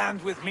must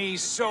end with me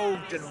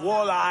soaked and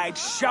wall-eyed,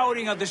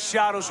 shouting at the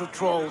shadows of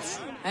trolls.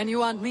 And you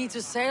want me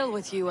to sail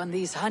with you on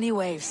these honey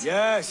waves?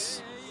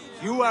 Yes.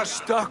 You are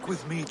stuck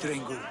with me,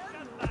 Dringu.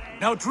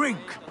 Now drink.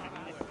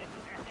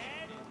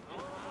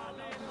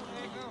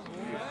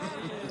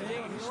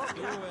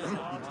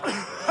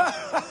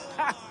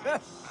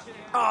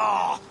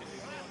 Ah,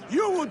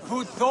 you would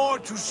put Thor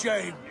to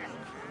shame.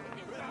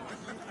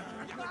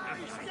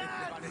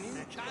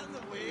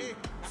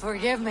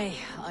 Forgive me.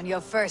 On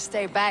your first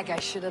day back, I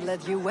should have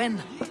let you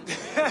win.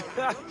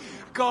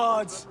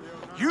 Gods,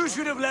 you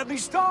should have let me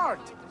start.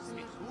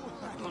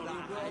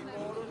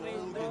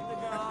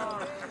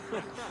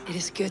 It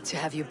is good to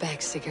have you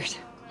back, Sigurd.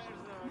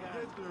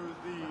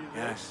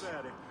 Yes.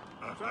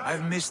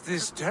 I've missed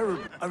this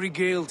terribly. I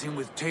regaled him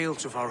with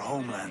tales of our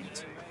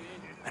homeland.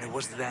 And it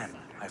was then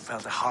I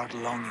felt a heart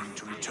longing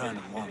to return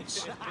at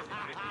once.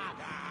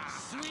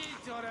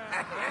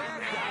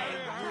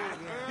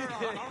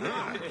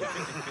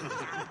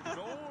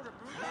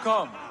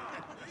 Come.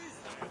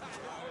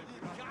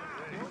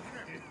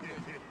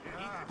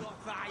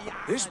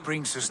 This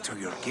brings us to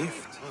your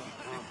gift.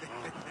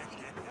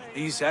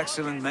 These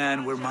excellent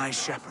men were my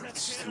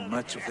shepherds through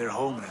much of their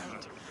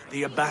homeland,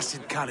 the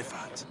Abbasid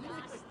Caliphate.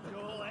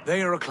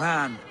 They are a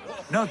clan,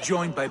 not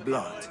joined by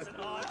blood,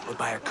 but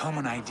by a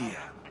common idea.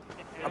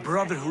 A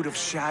brotherhood of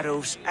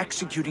shadows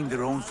executing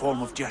their own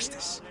form of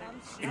justice.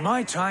 In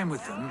my time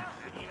with them,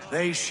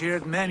 they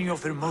shared many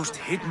of their most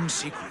hidden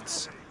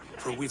secrets,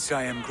 for which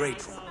I am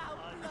grateful.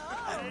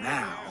 And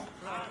now,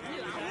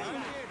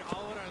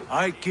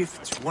 I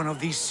gift one of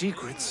these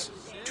secrets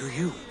to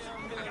you.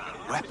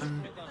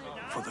 Weapon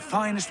for the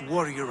finest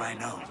warrior I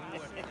know.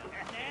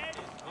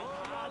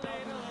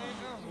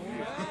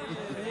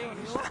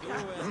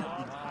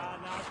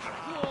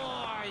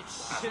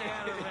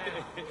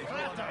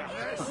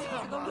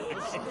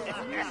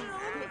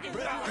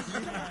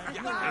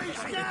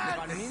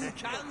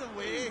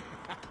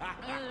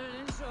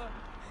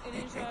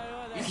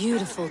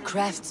 Beautiful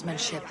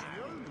craftsmanship.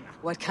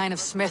 What kind of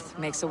smith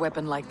makes a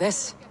weapon like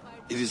this?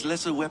 It is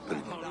less a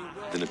weapon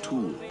than a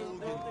tool.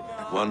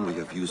 One we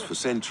have used for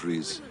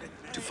centuries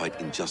to fight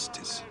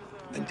injustice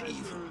and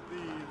evil.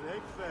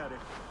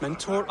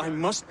 Mentor, I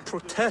must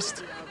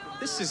protest.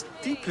 This is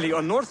deeply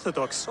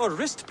unorthodox. Our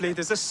wrist blade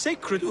is a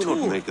sacred Do tool.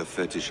 not make a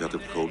fetish out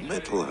of cold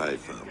metal,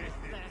 Haifa.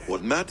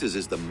 What matters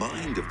is the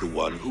mind of the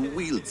one who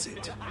wields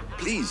it.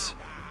 Please,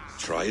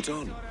 try it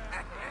on.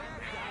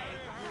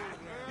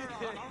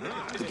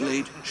 The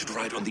blade should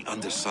ride on the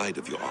underside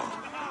of your arm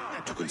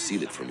to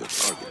conceal it from your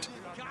target.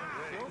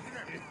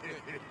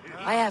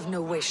 I have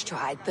no wish to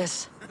hide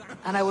this,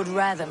 and I would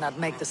rather not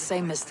make the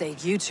same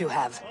mistake you two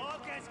have.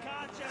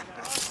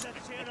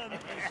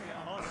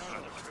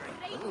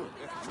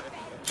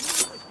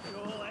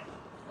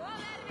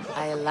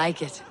 I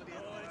like it.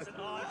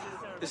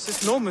 This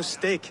is no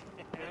mistake.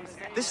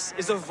 This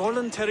is a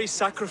voluntary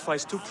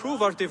sacrifice to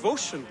prove our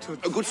devotion to...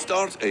 A good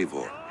start,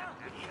 Eivor.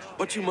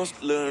 But you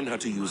must learn how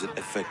to use it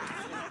effectively.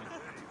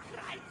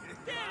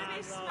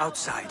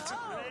 Outside.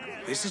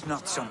 This is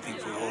not something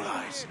for all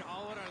eyes.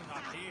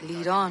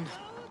 Lead on.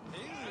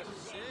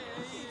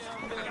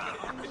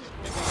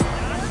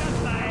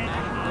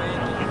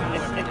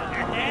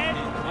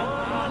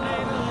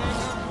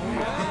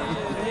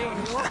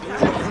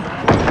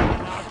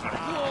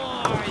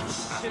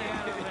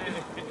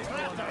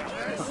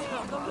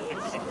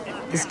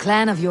 This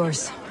clan of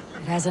yours,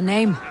 it has a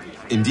name.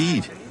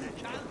 Indeed.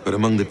 But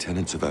among the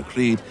tenets of our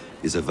creed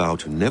is a vow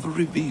to never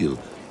reveal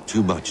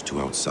too much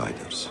to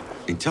outsiders.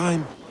 In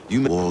time,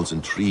 human walls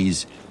and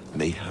trees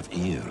may have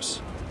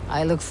ears.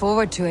 I look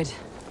forward to it.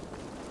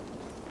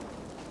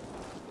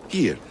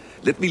 Here,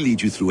 let me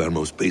lead you through our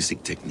most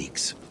basic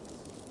techniques.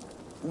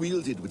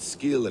 Wielded with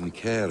skill and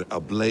care,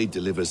 our blade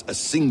delivers a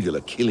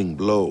singular killing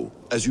blow.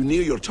 As you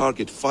near your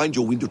target, find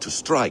your window to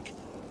strike.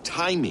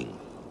 Timing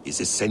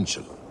is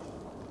essential.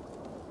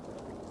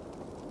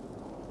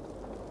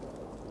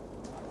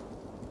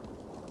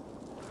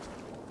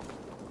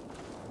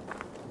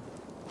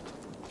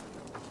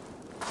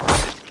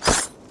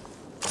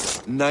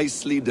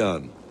 Nicely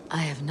done.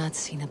 I have not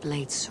seen a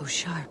blade so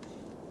sharp.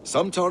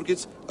 Some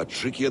targets are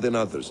trickier than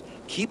others.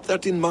 Keep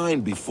that in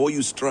mind before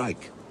you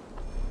strike.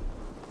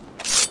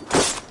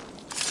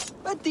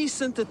 A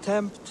decent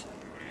attempt.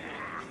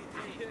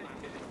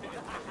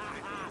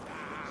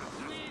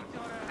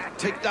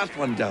 Take that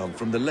one down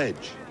from the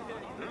ledge.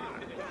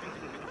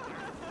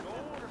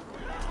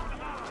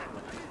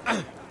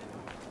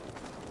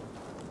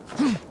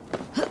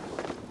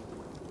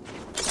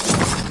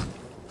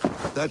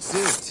 That's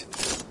it.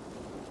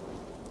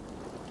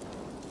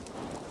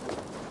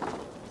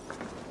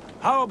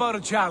 How about a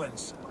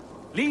challenge?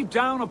 Leap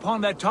down upon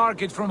that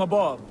target from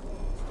above.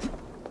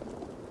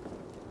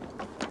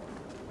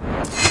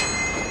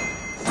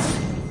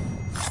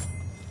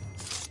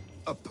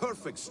 A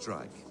perfect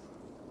strike.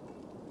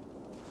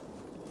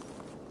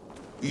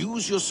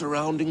 Use your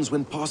surroundings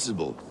when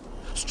possible.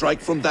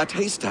 Strike from that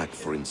haystack,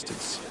 for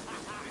instance.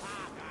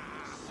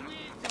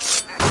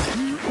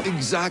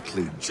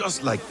 Exactly,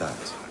 just like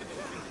that.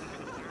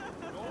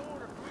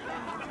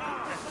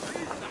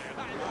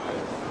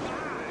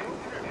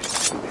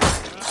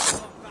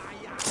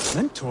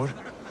 Mentor,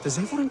 does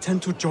Eivor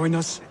intend to join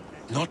us?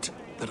 Not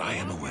that I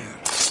am aware.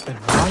 Then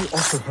why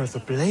offer her the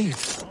blade?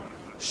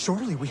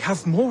 Surely we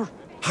have more.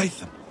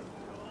 Hytham.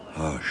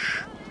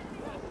 Hush.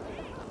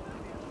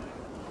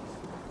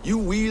 You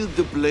wield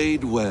the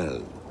blade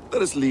well.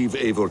 Let us leave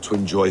Eivor to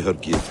enjoy her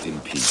gift in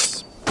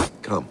peace.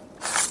 Come.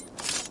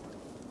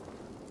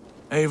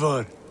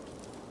 Eivor,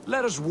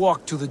 let us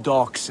walk to the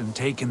docks and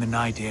take in the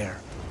night air.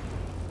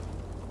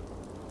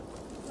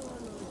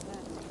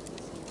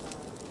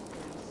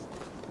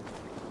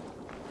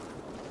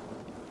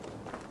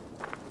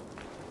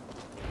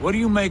 What do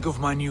you make of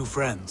my new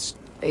friends?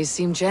 They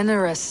seem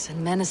generous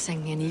and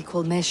menacing in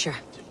equal measure.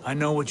 I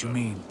know what you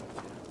mean.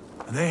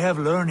 And they have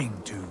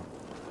learning, too.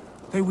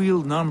 They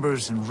wield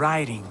numbers and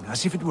writing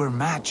as if it were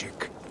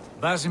magic.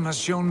 Basim has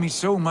shown me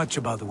so much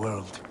about the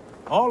world,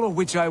 all of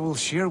which I will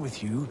share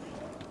with you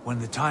when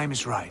the time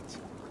is right.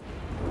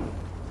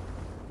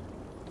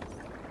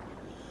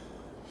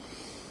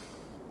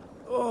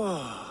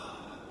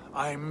 Oh,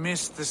 I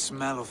miss the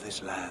smell of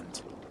this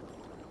land.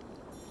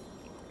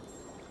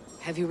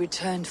 Have you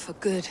returned for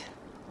good?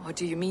 Or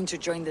do you mean to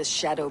join the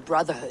Shadow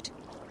Brotherhood?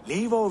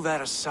 Leave all that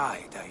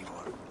aside,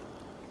 Eivor.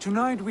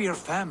 Tonight we are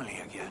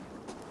family again.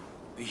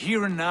 The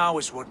here and now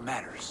is what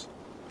matters.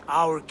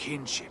 Our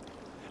kinship,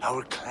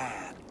 our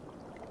clan,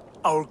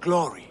 our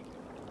glory.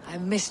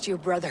 I've missed you,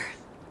 brother.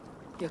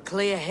 Your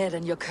clear head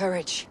and your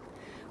courage.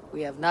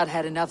 We have not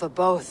had enough of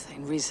both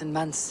in recent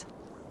months.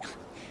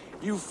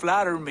 You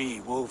flatter me,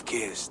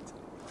 Wolf-Kissed.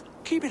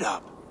 Keep it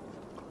up.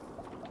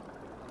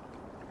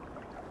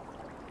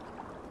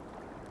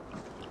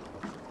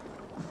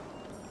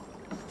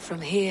 From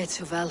here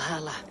to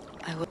Valhalla,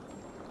 I will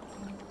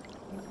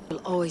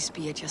always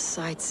be at your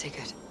side,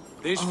 Sigurd.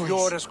 This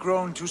fjord has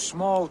grown too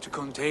small to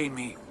contain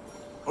me,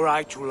 or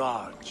I too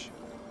large.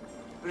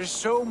 There is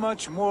so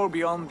much more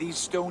beyond these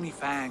stony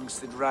fangs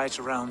that rise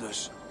around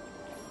us.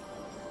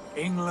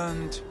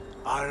 England,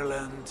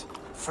 Ireland,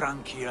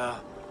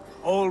 Francia,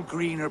 all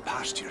greener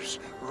pastures,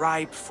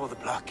 ripe for the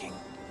plucking.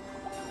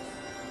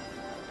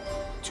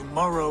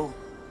 Tomorrow,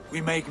 we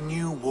make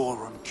new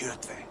war on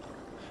Kjotve,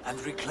 and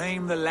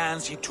reclaim the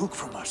lands he took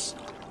from us.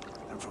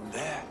 And from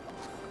there,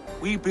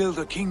 we build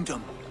a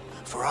kingdom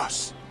for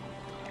us.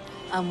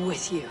 I'm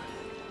with you.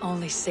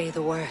 Only say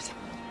the word.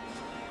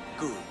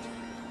 Good.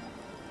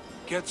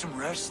 Get some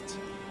rest,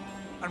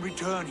 and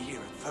return here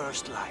at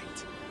first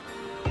light.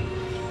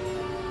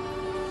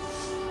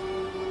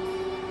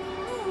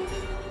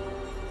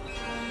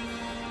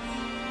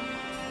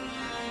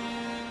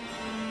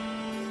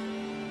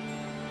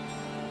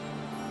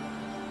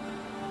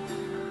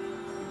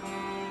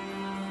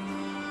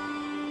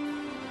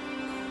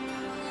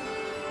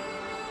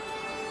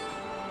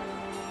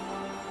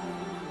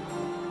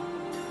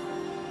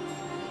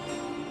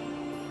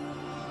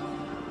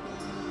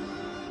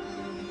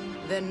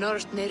 The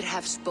Nornir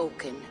have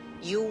spoken.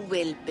 You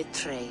will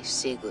betray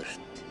Sigurd.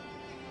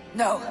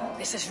 No,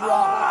 this is wrong.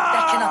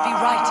 That cannot be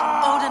right.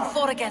 Odin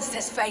fought against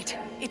his fate.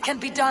 It can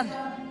be done.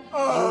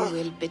 You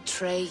will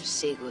betray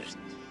Sigurd.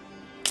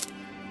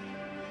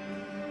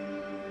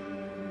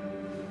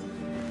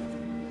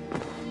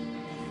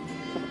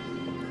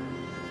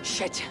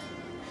 Shit.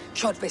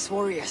 Kjotve's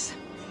warriors.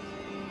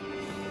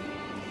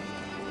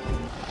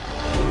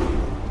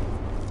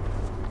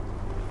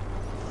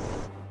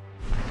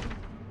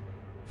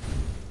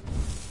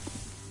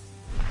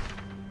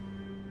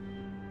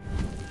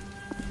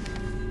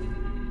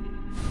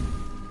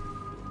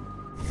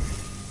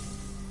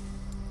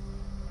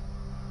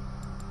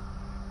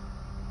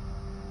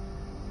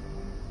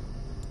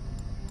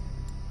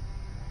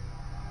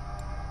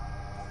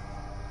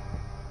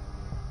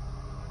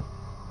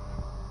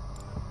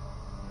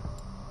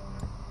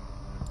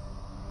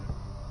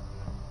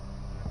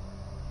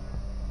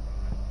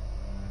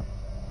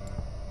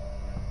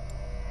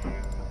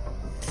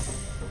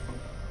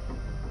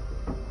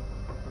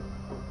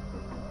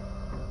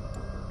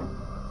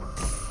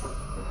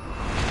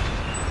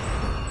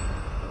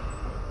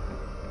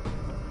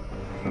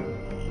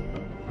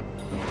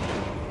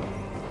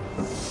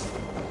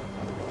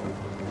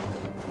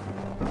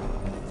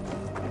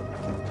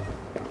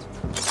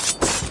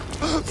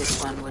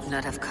 This one would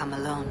not have come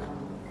alone.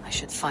 I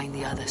should find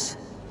the others.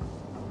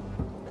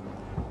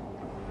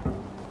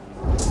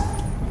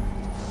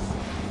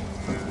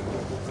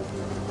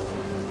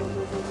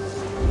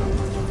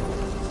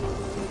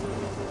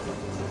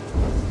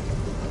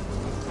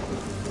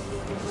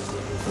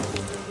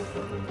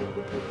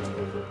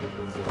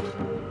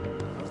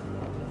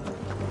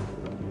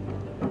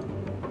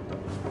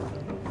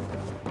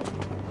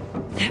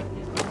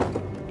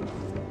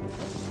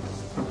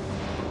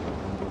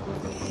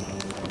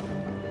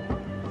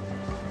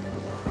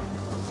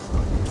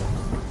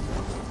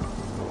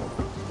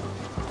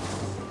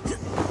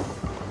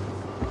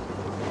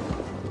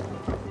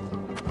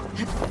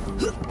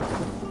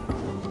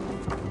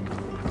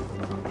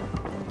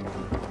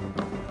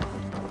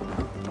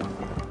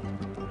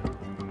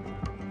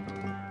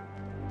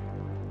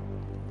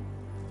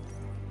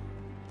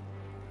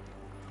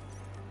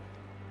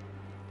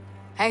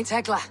 Hey,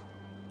 Tekla.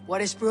 What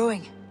is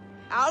brewing?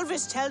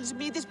 Alvis tells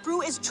me this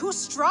brew is too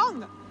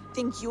strong.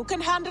 Think you can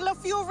handle a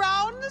few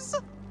rounds?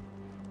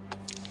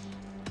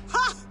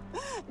 Ha!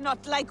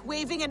 Not like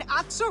waving an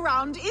axe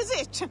around, is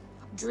it?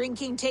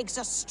 Drinking takes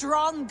a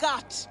strong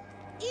gut.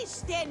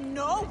 Is there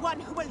no one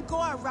who will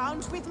go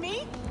around with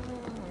me?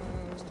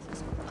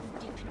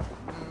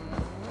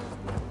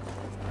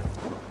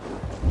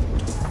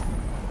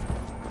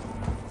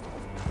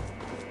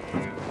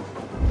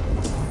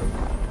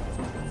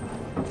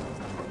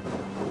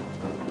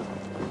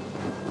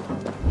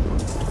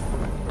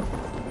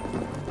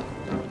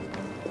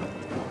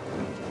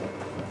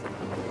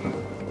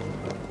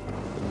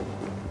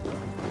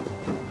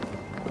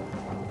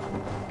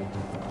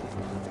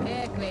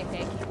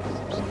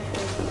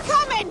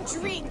 Come and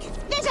drink!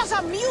 Let us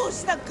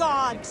amuse the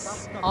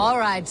gods! All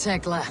right,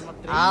 Tekla.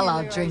 I'll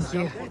outdrink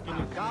you.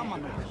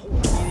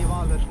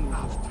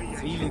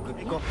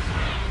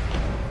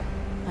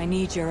 I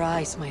need your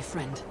eyes, my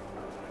friend.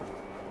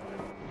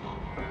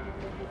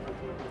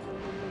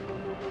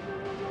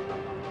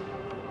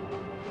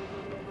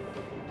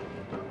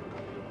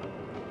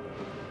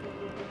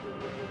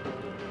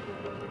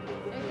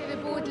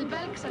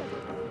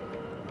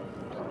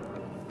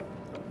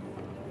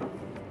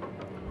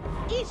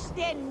 Is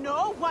there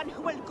no one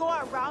who will go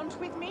around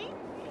with me?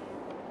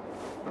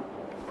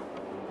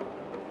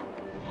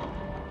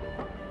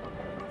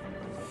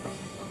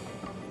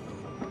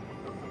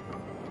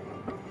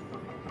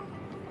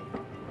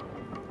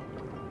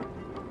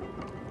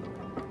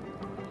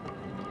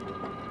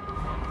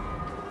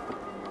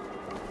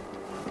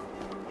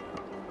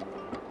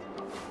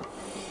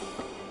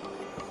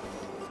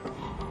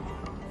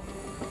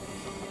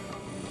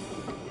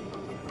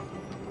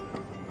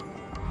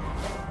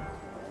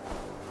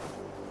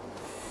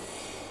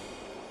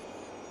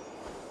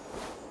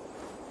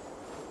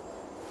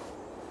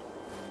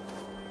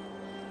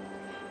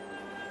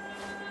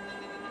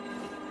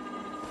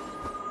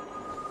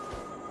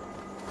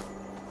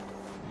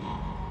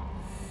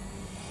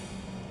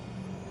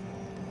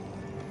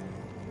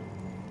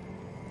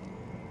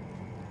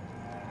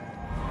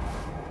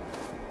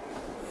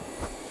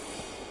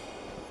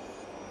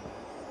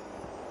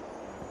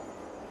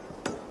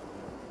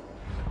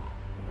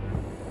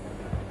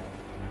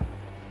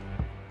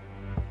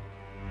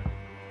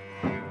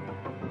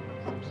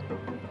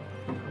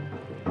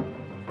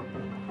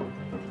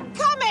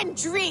 And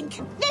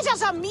drink! Let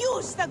us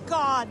amuse the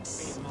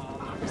gods!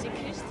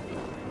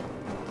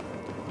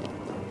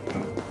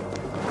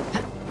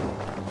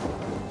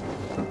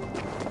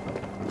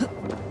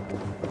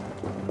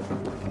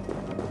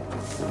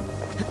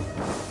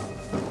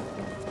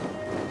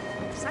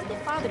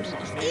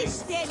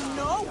 Is there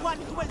no one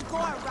who will go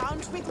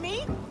around with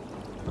me?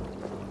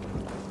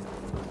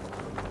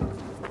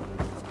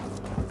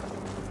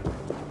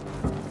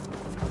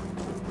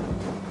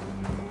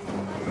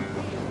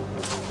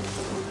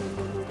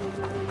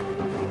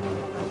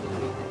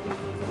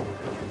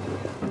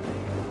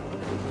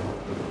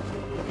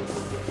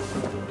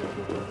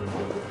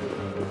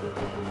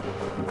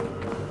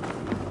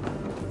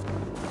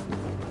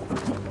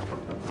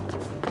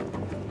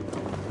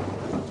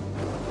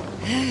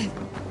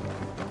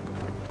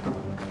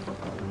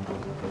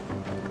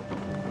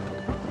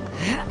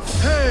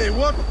 Hey,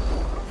 what?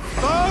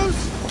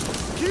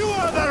 Those? You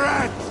are the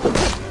rats!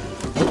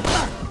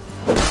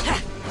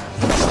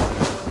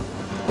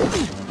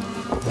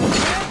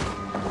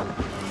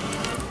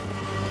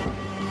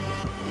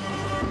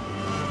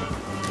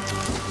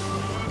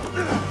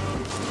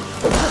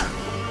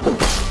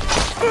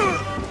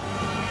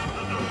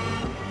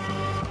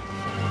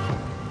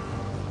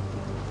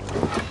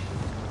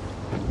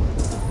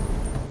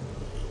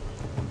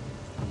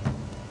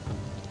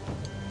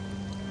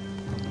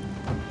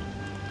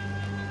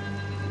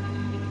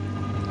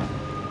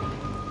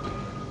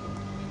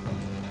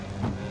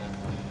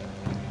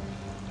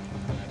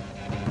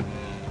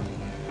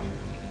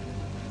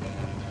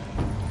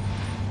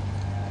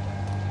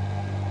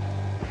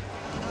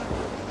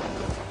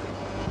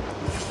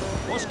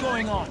 What's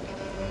going on?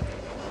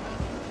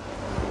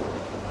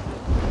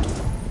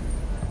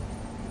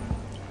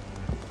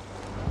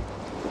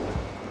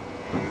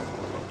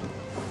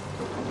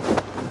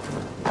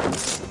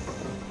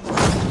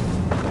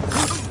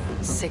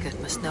 Sigurd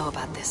must know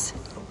about this.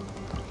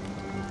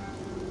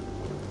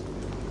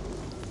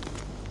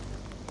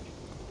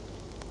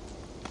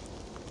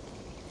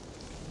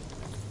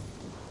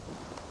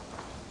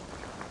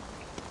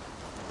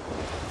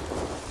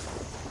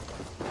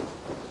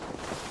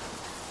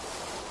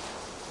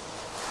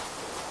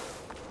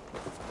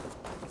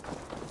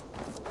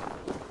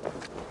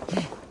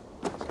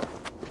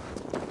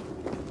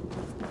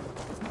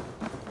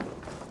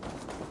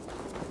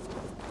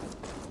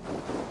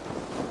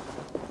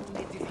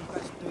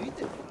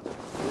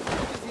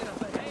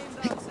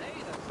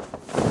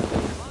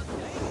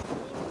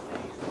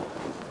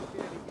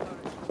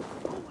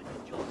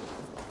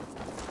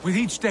 With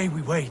each day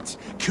we wait,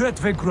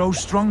 Kjotve grows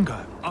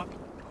stronger.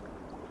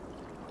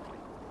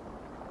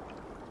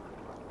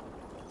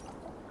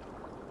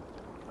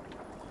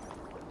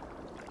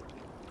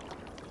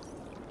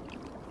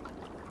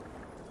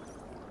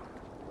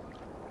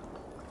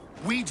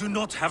 We do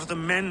not have the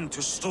men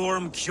to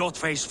storm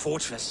Kjotve's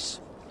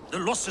fortress. The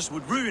losses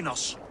would ruin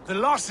us. The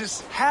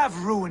losses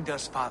have ruined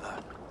us, father.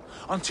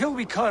 Until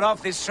we cut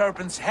off this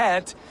serpent's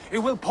head, it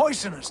will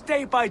poison us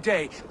day by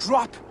day,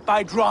 drop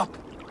by drop.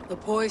 The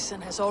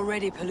poison has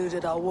already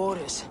polluted our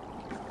waters.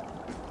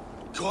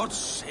 God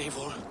save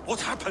her. What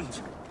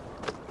happened?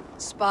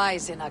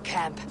 Spies in our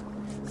camp.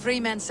 3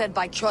 men sent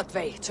by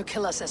Kjotve to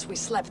kill us as we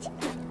slept.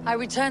 I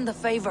returned the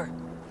favor.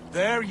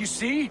 There, you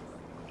see?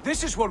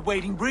 This is what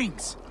waiting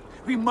brings.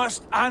 We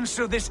must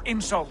answer this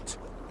insult.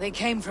 They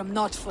came from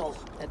Notfall,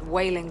 that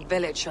whaling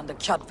village under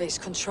Kjotve's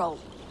control.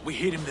 We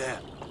hid him there.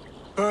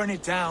 Burn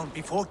it down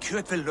before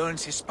Kjotve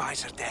learns his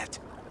spies are dead.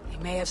 He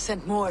may have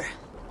sent more.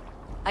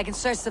 I can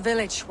search the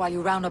village while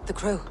you round up the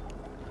crew.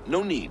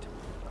 No need.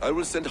 I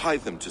will send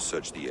Hytham to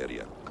search the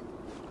area.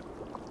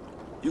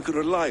 You can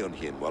rely on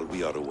him while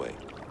we are away.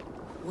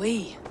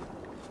 We?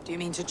 Do you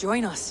mean to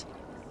join us?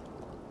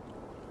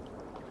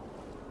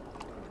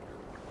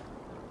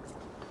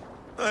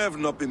 I have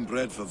not been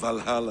bred for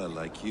Valhalla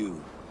like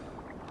you,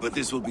 but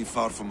this will be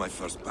far from my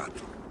first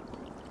battle.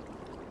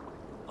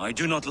 I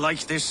do not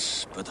like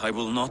this, but I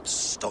will not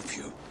stop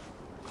you.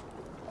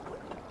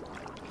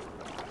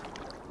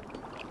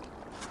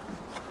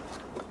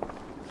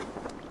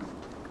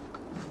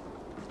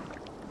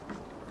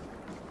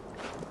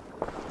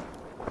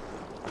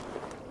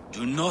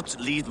 Do not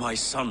lead my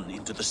son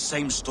into the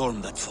same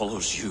storm that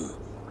follows you.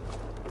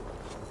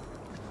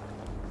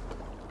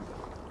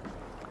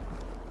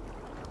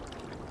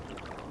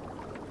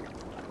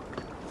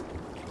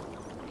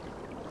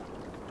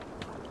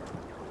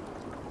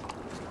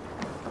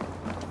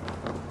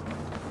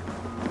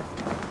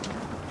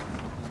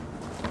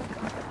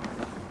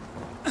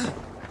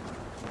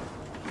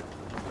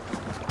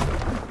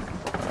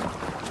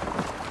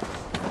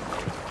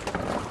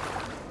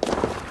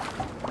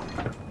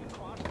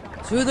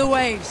 Through the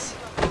waves.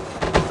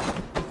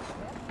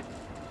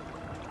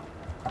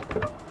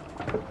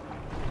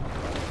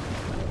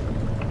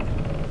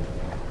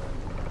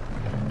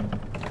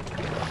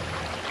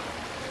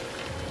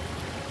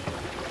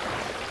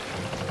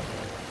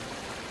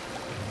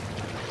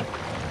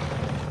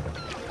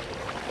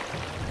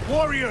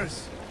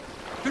 Warriors!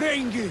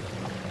 Drengi!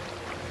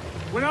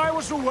 When I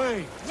was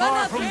away,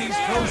 far from these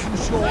frozen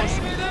shores,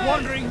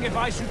 wondering if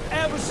I should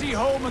ever see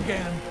home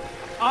again,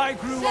 I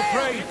grew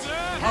afraid.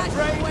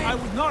 Afraid I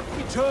would not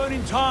return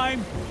in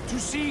time to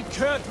see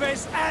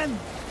Kjotve's end.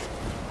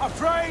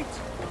 Afraid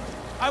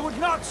I would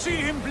not see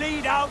him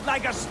bleed out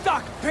like a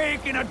stuck pig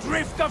in a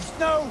drift of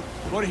snow.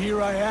 But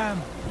here I am,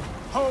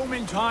 home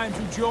in time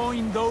to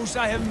join those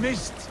I have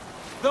missed,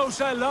 those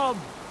I love,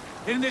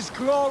 in this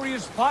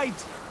glorious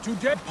fight.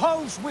 Today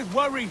pulse with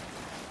worry.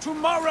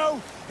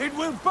 Tomorrow it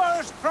will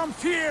burst from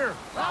fear.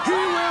 He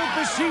will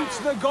beseech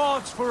the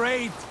gods for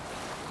aid,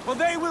 but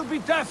they will be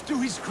deaf to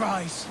his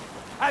cries.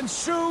 And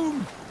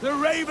soon, the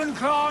Raven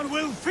clan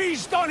will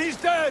feast on his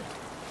dead!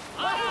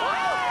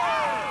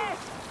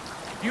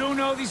 You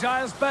know these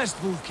isles best,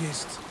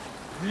 Wolf-Kissed.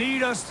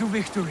 Lead us to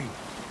victory.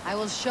 I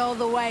will show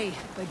the way,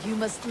 but you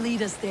must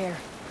lead us there.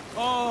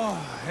 Oh,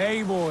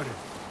 Eivor.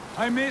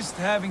 I missed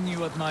having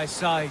you at my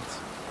side.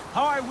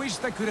 How I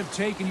wished I could have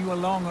taken you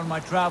along on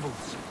my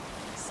travels.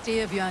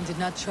 Styrbjörn did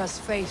not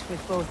trust fate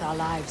with both our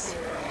lives.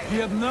 He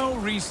had no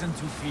reason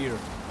to fear.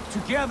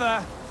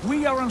 Together,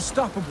 we are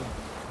unstoppable.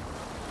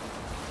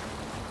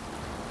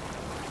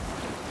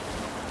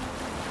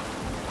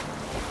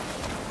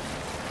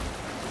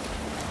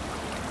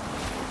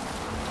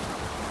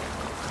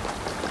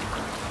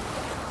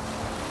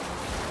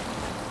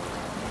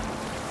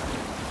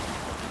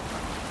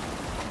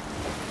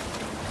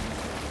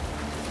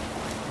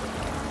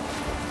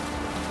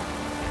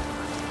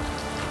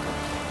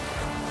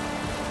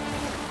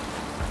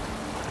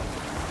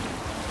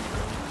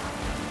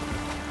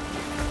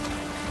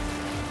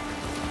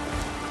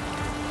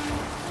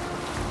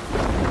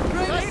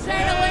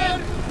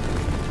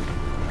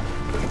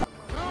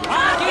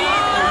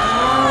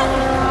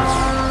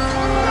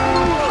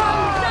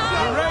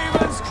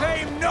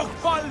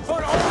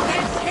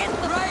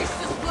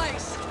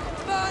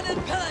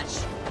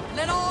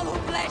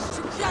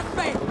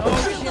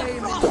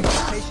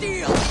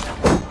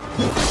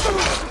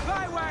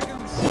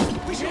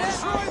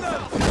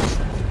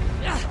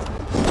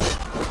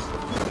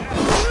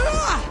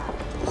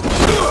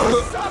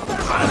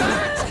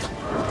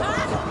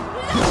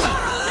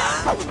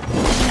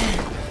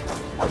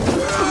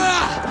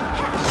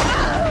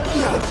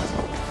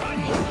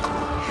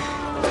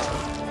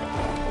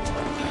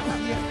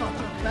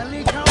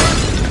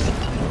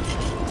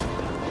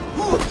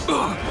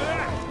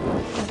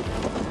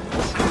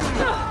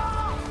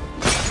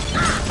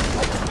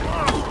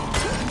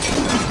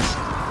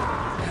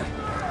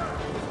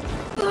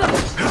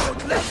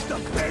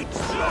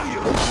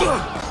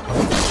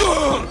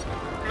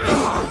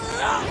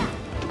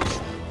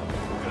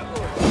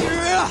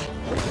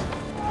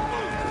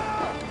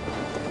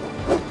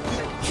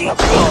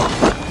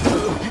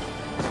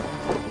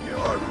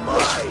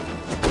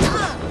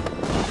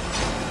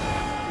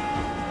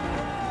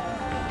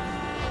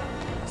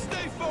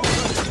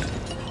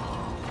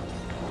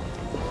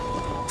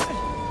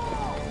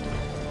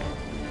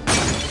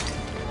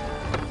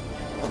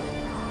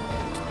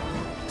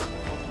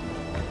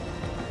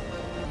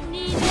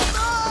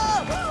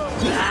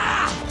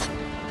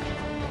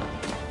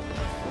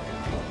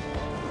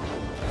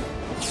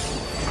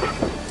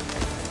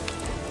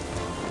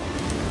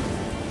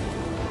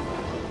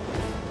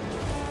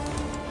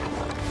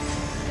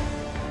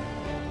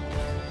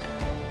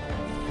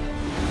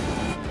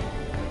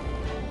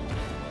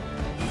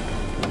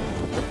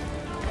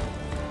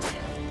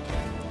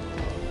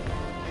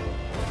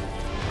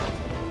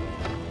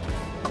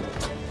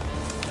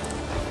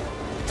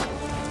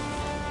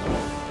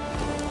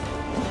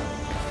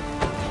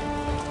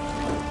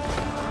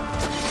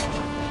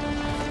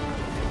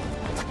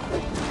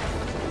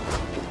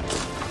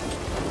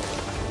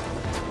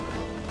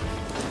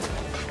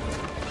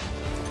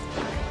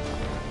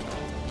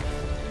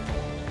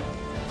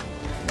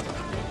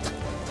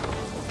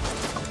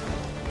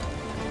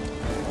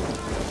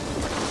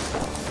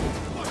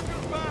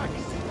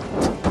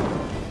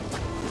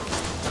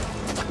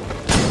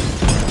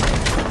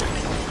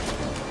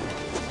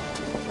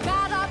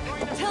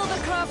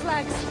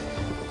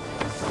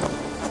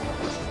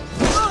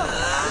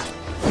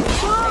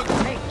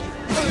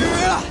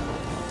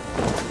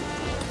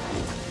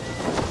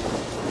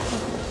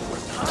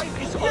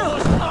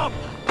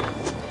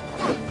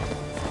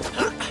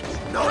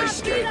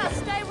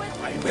 stay with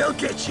me. I will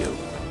get you.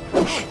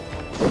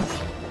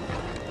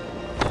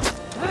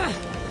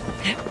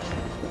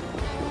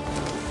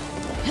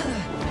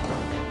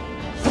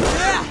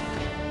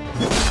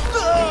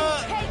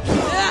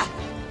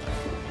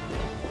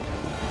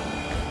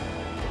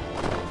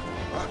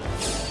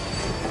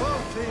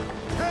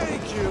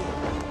 Thank you.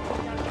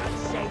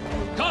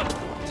 Come,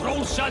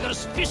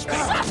 Trollshagger's fish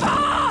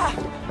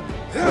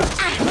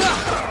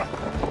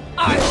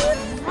I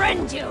will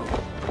rend you.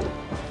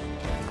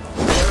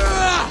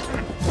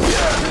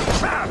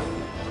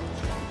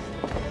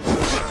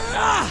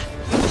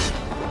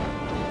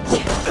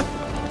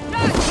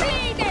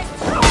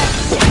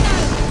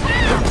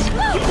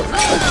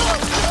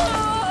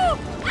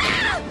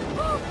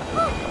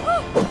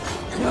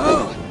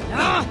 No!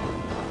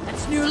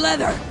 That's new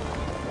leather!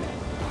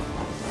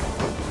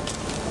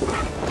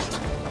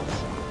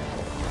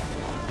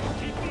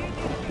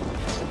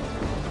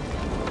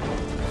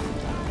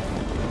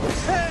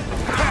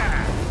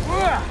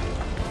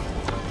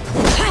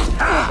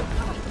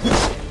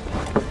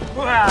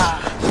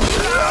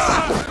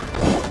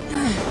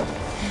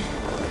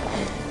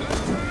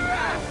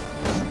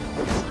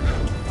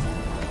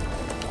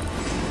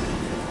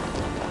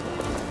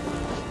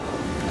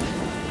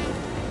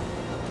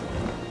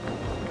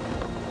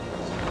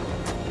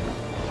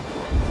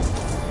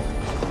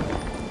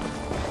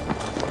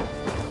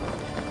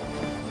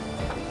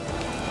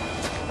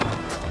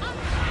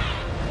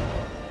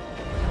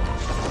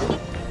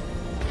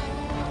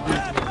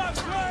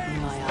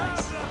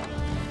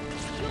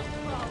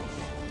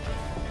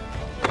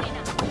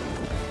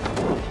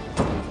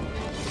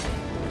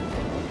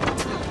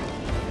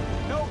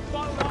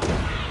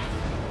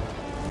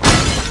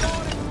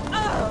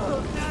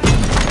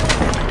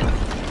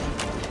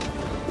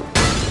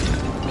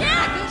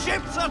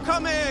 Ships are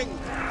coming!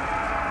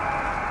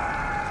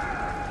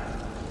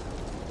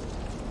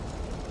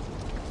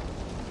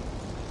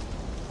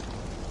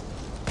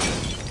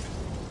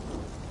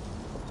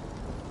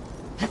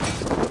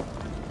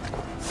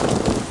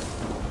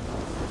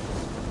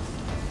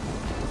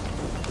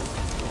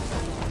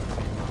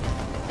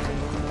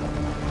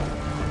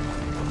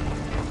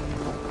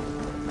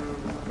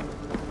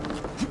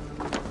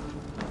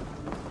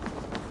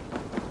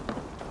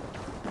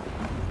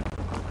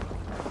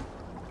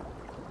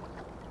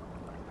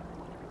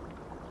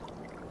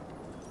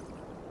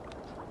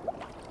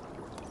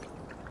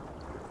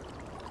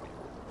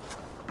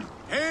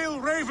 Hail,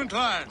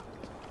 Ravenclan!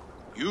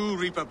 You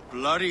reap a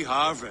bloody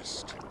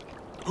harvest.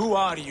 Who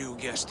are you,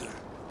 Gester?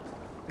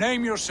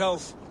 Name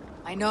yourself.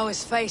 I know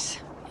his face.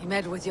 He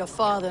met with your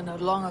father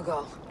not long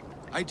ago.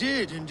 I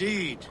did,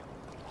 indeed.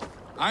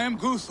 I am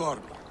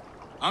Guthorm,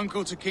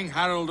 uncle to King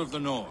Harold of the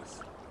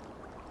North.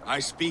 I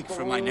speak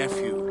for my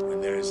nephew when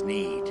there is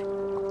need.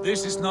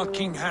 This is not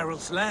King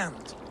Harold's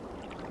land.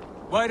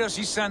 Why does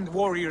he send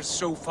warriors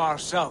so far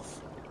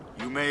south?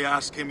 You may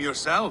ask him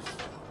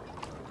yourself,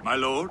 my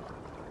lord.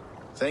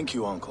 Thank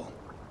you, Uncle.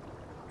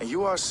 And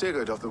you are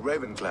Sigurd of the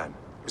Raven clan,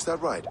 is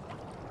that right?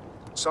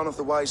 Son of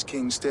the wise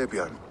King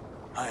Styrbjörn.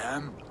 I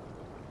am.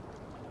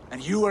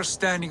 And you are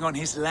standing on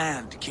his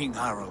land, King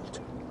Harold.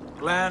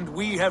 Land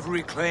we have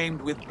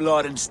reclaimed with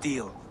blood and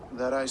steel.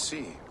 That I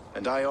see,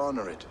 and I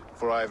honor it,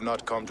 for I have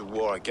not come to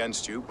war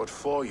against you, but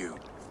for you,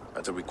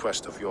 at the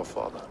request of your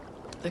father.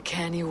 The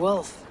canny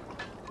wolf.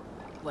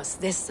 Was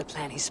this the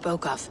plan he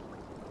spoke of?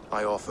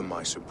 I offer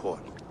my support.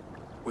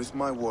 With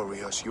my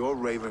warriors, your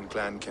Raven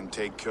clan can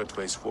take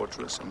Kjotve's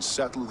fortress and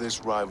settle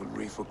this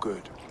rivalry for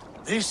good.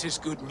 This is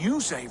good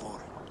news,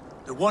 Eivor.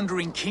 The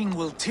Wandering King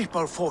will tip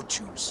our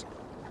fortunes.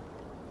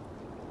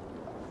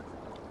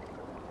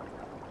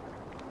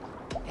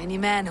 Any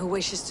man who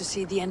wishes to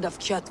see the end of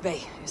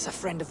Kjotve is a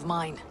friend of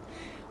mine.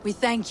 We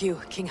thank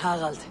you, King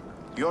Harald.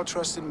 Your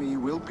trust in me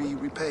will be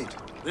repaid.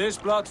 This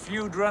blood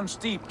feud runs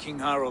deep, King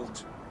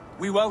Harold.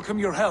 We welcome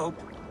your help,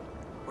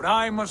 but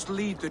I must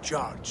lead the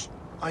charge.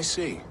 I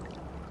see.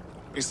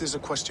 Is this a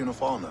question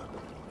of honor?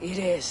 It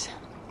is.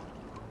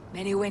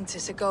 Many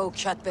winters ago,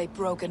 Kjotve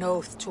broke an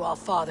oath to our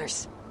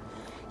fathers.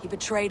 He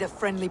betrayed a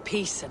friendly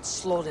peace and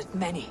slaughtered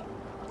many.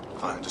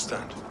 I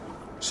understand.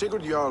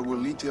 Sigurd Jarl will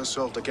lead the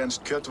assault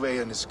against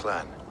Kjotve and his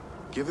clan.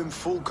 Give him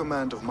full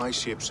command of my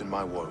ships and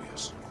my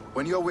warriors.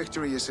 When your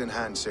victory is in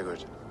hand,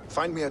 Sigurd,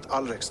 find me at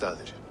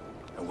Alrekstadir,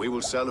 and we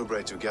will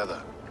celebrate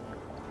together.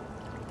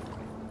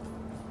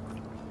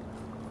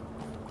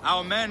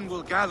 Our men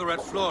will gather at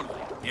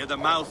Florli, near the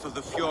mouth of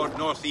the fjord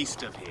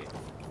northeast of here.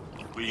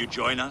 Will you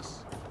join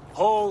us?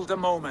 Hold a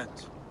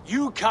moment.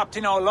 You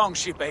captain our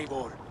longship,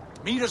 Eivor.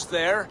 Meet us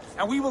there,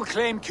 and we will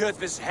claim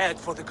Kjotve's head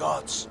for the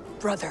gods.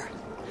 Brother,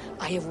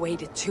 I have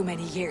waited too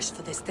many years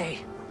for this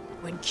day.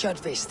 When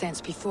Kjotve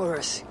stands before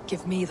us,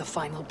 give me the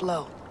final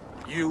blow.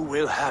 You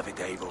will have it,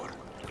 Eivor.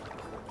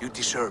 You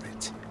deserve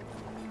it.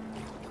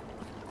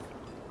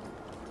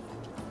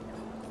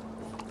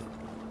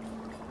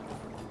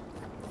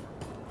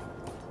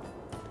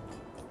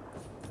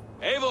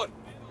 Eivor,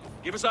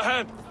 give us a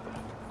hand.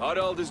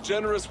 Harald is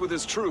generous with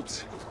his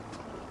troops.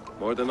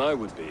 More than I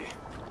would be.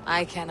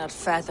 I cannot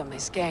fathom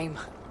his game.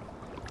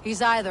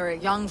 He's either a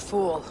young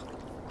fool,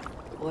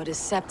 or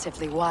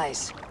deceptively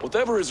wise.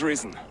 Whatever his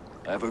reason,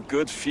 I have a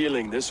good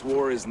feeling this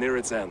war is near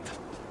its end.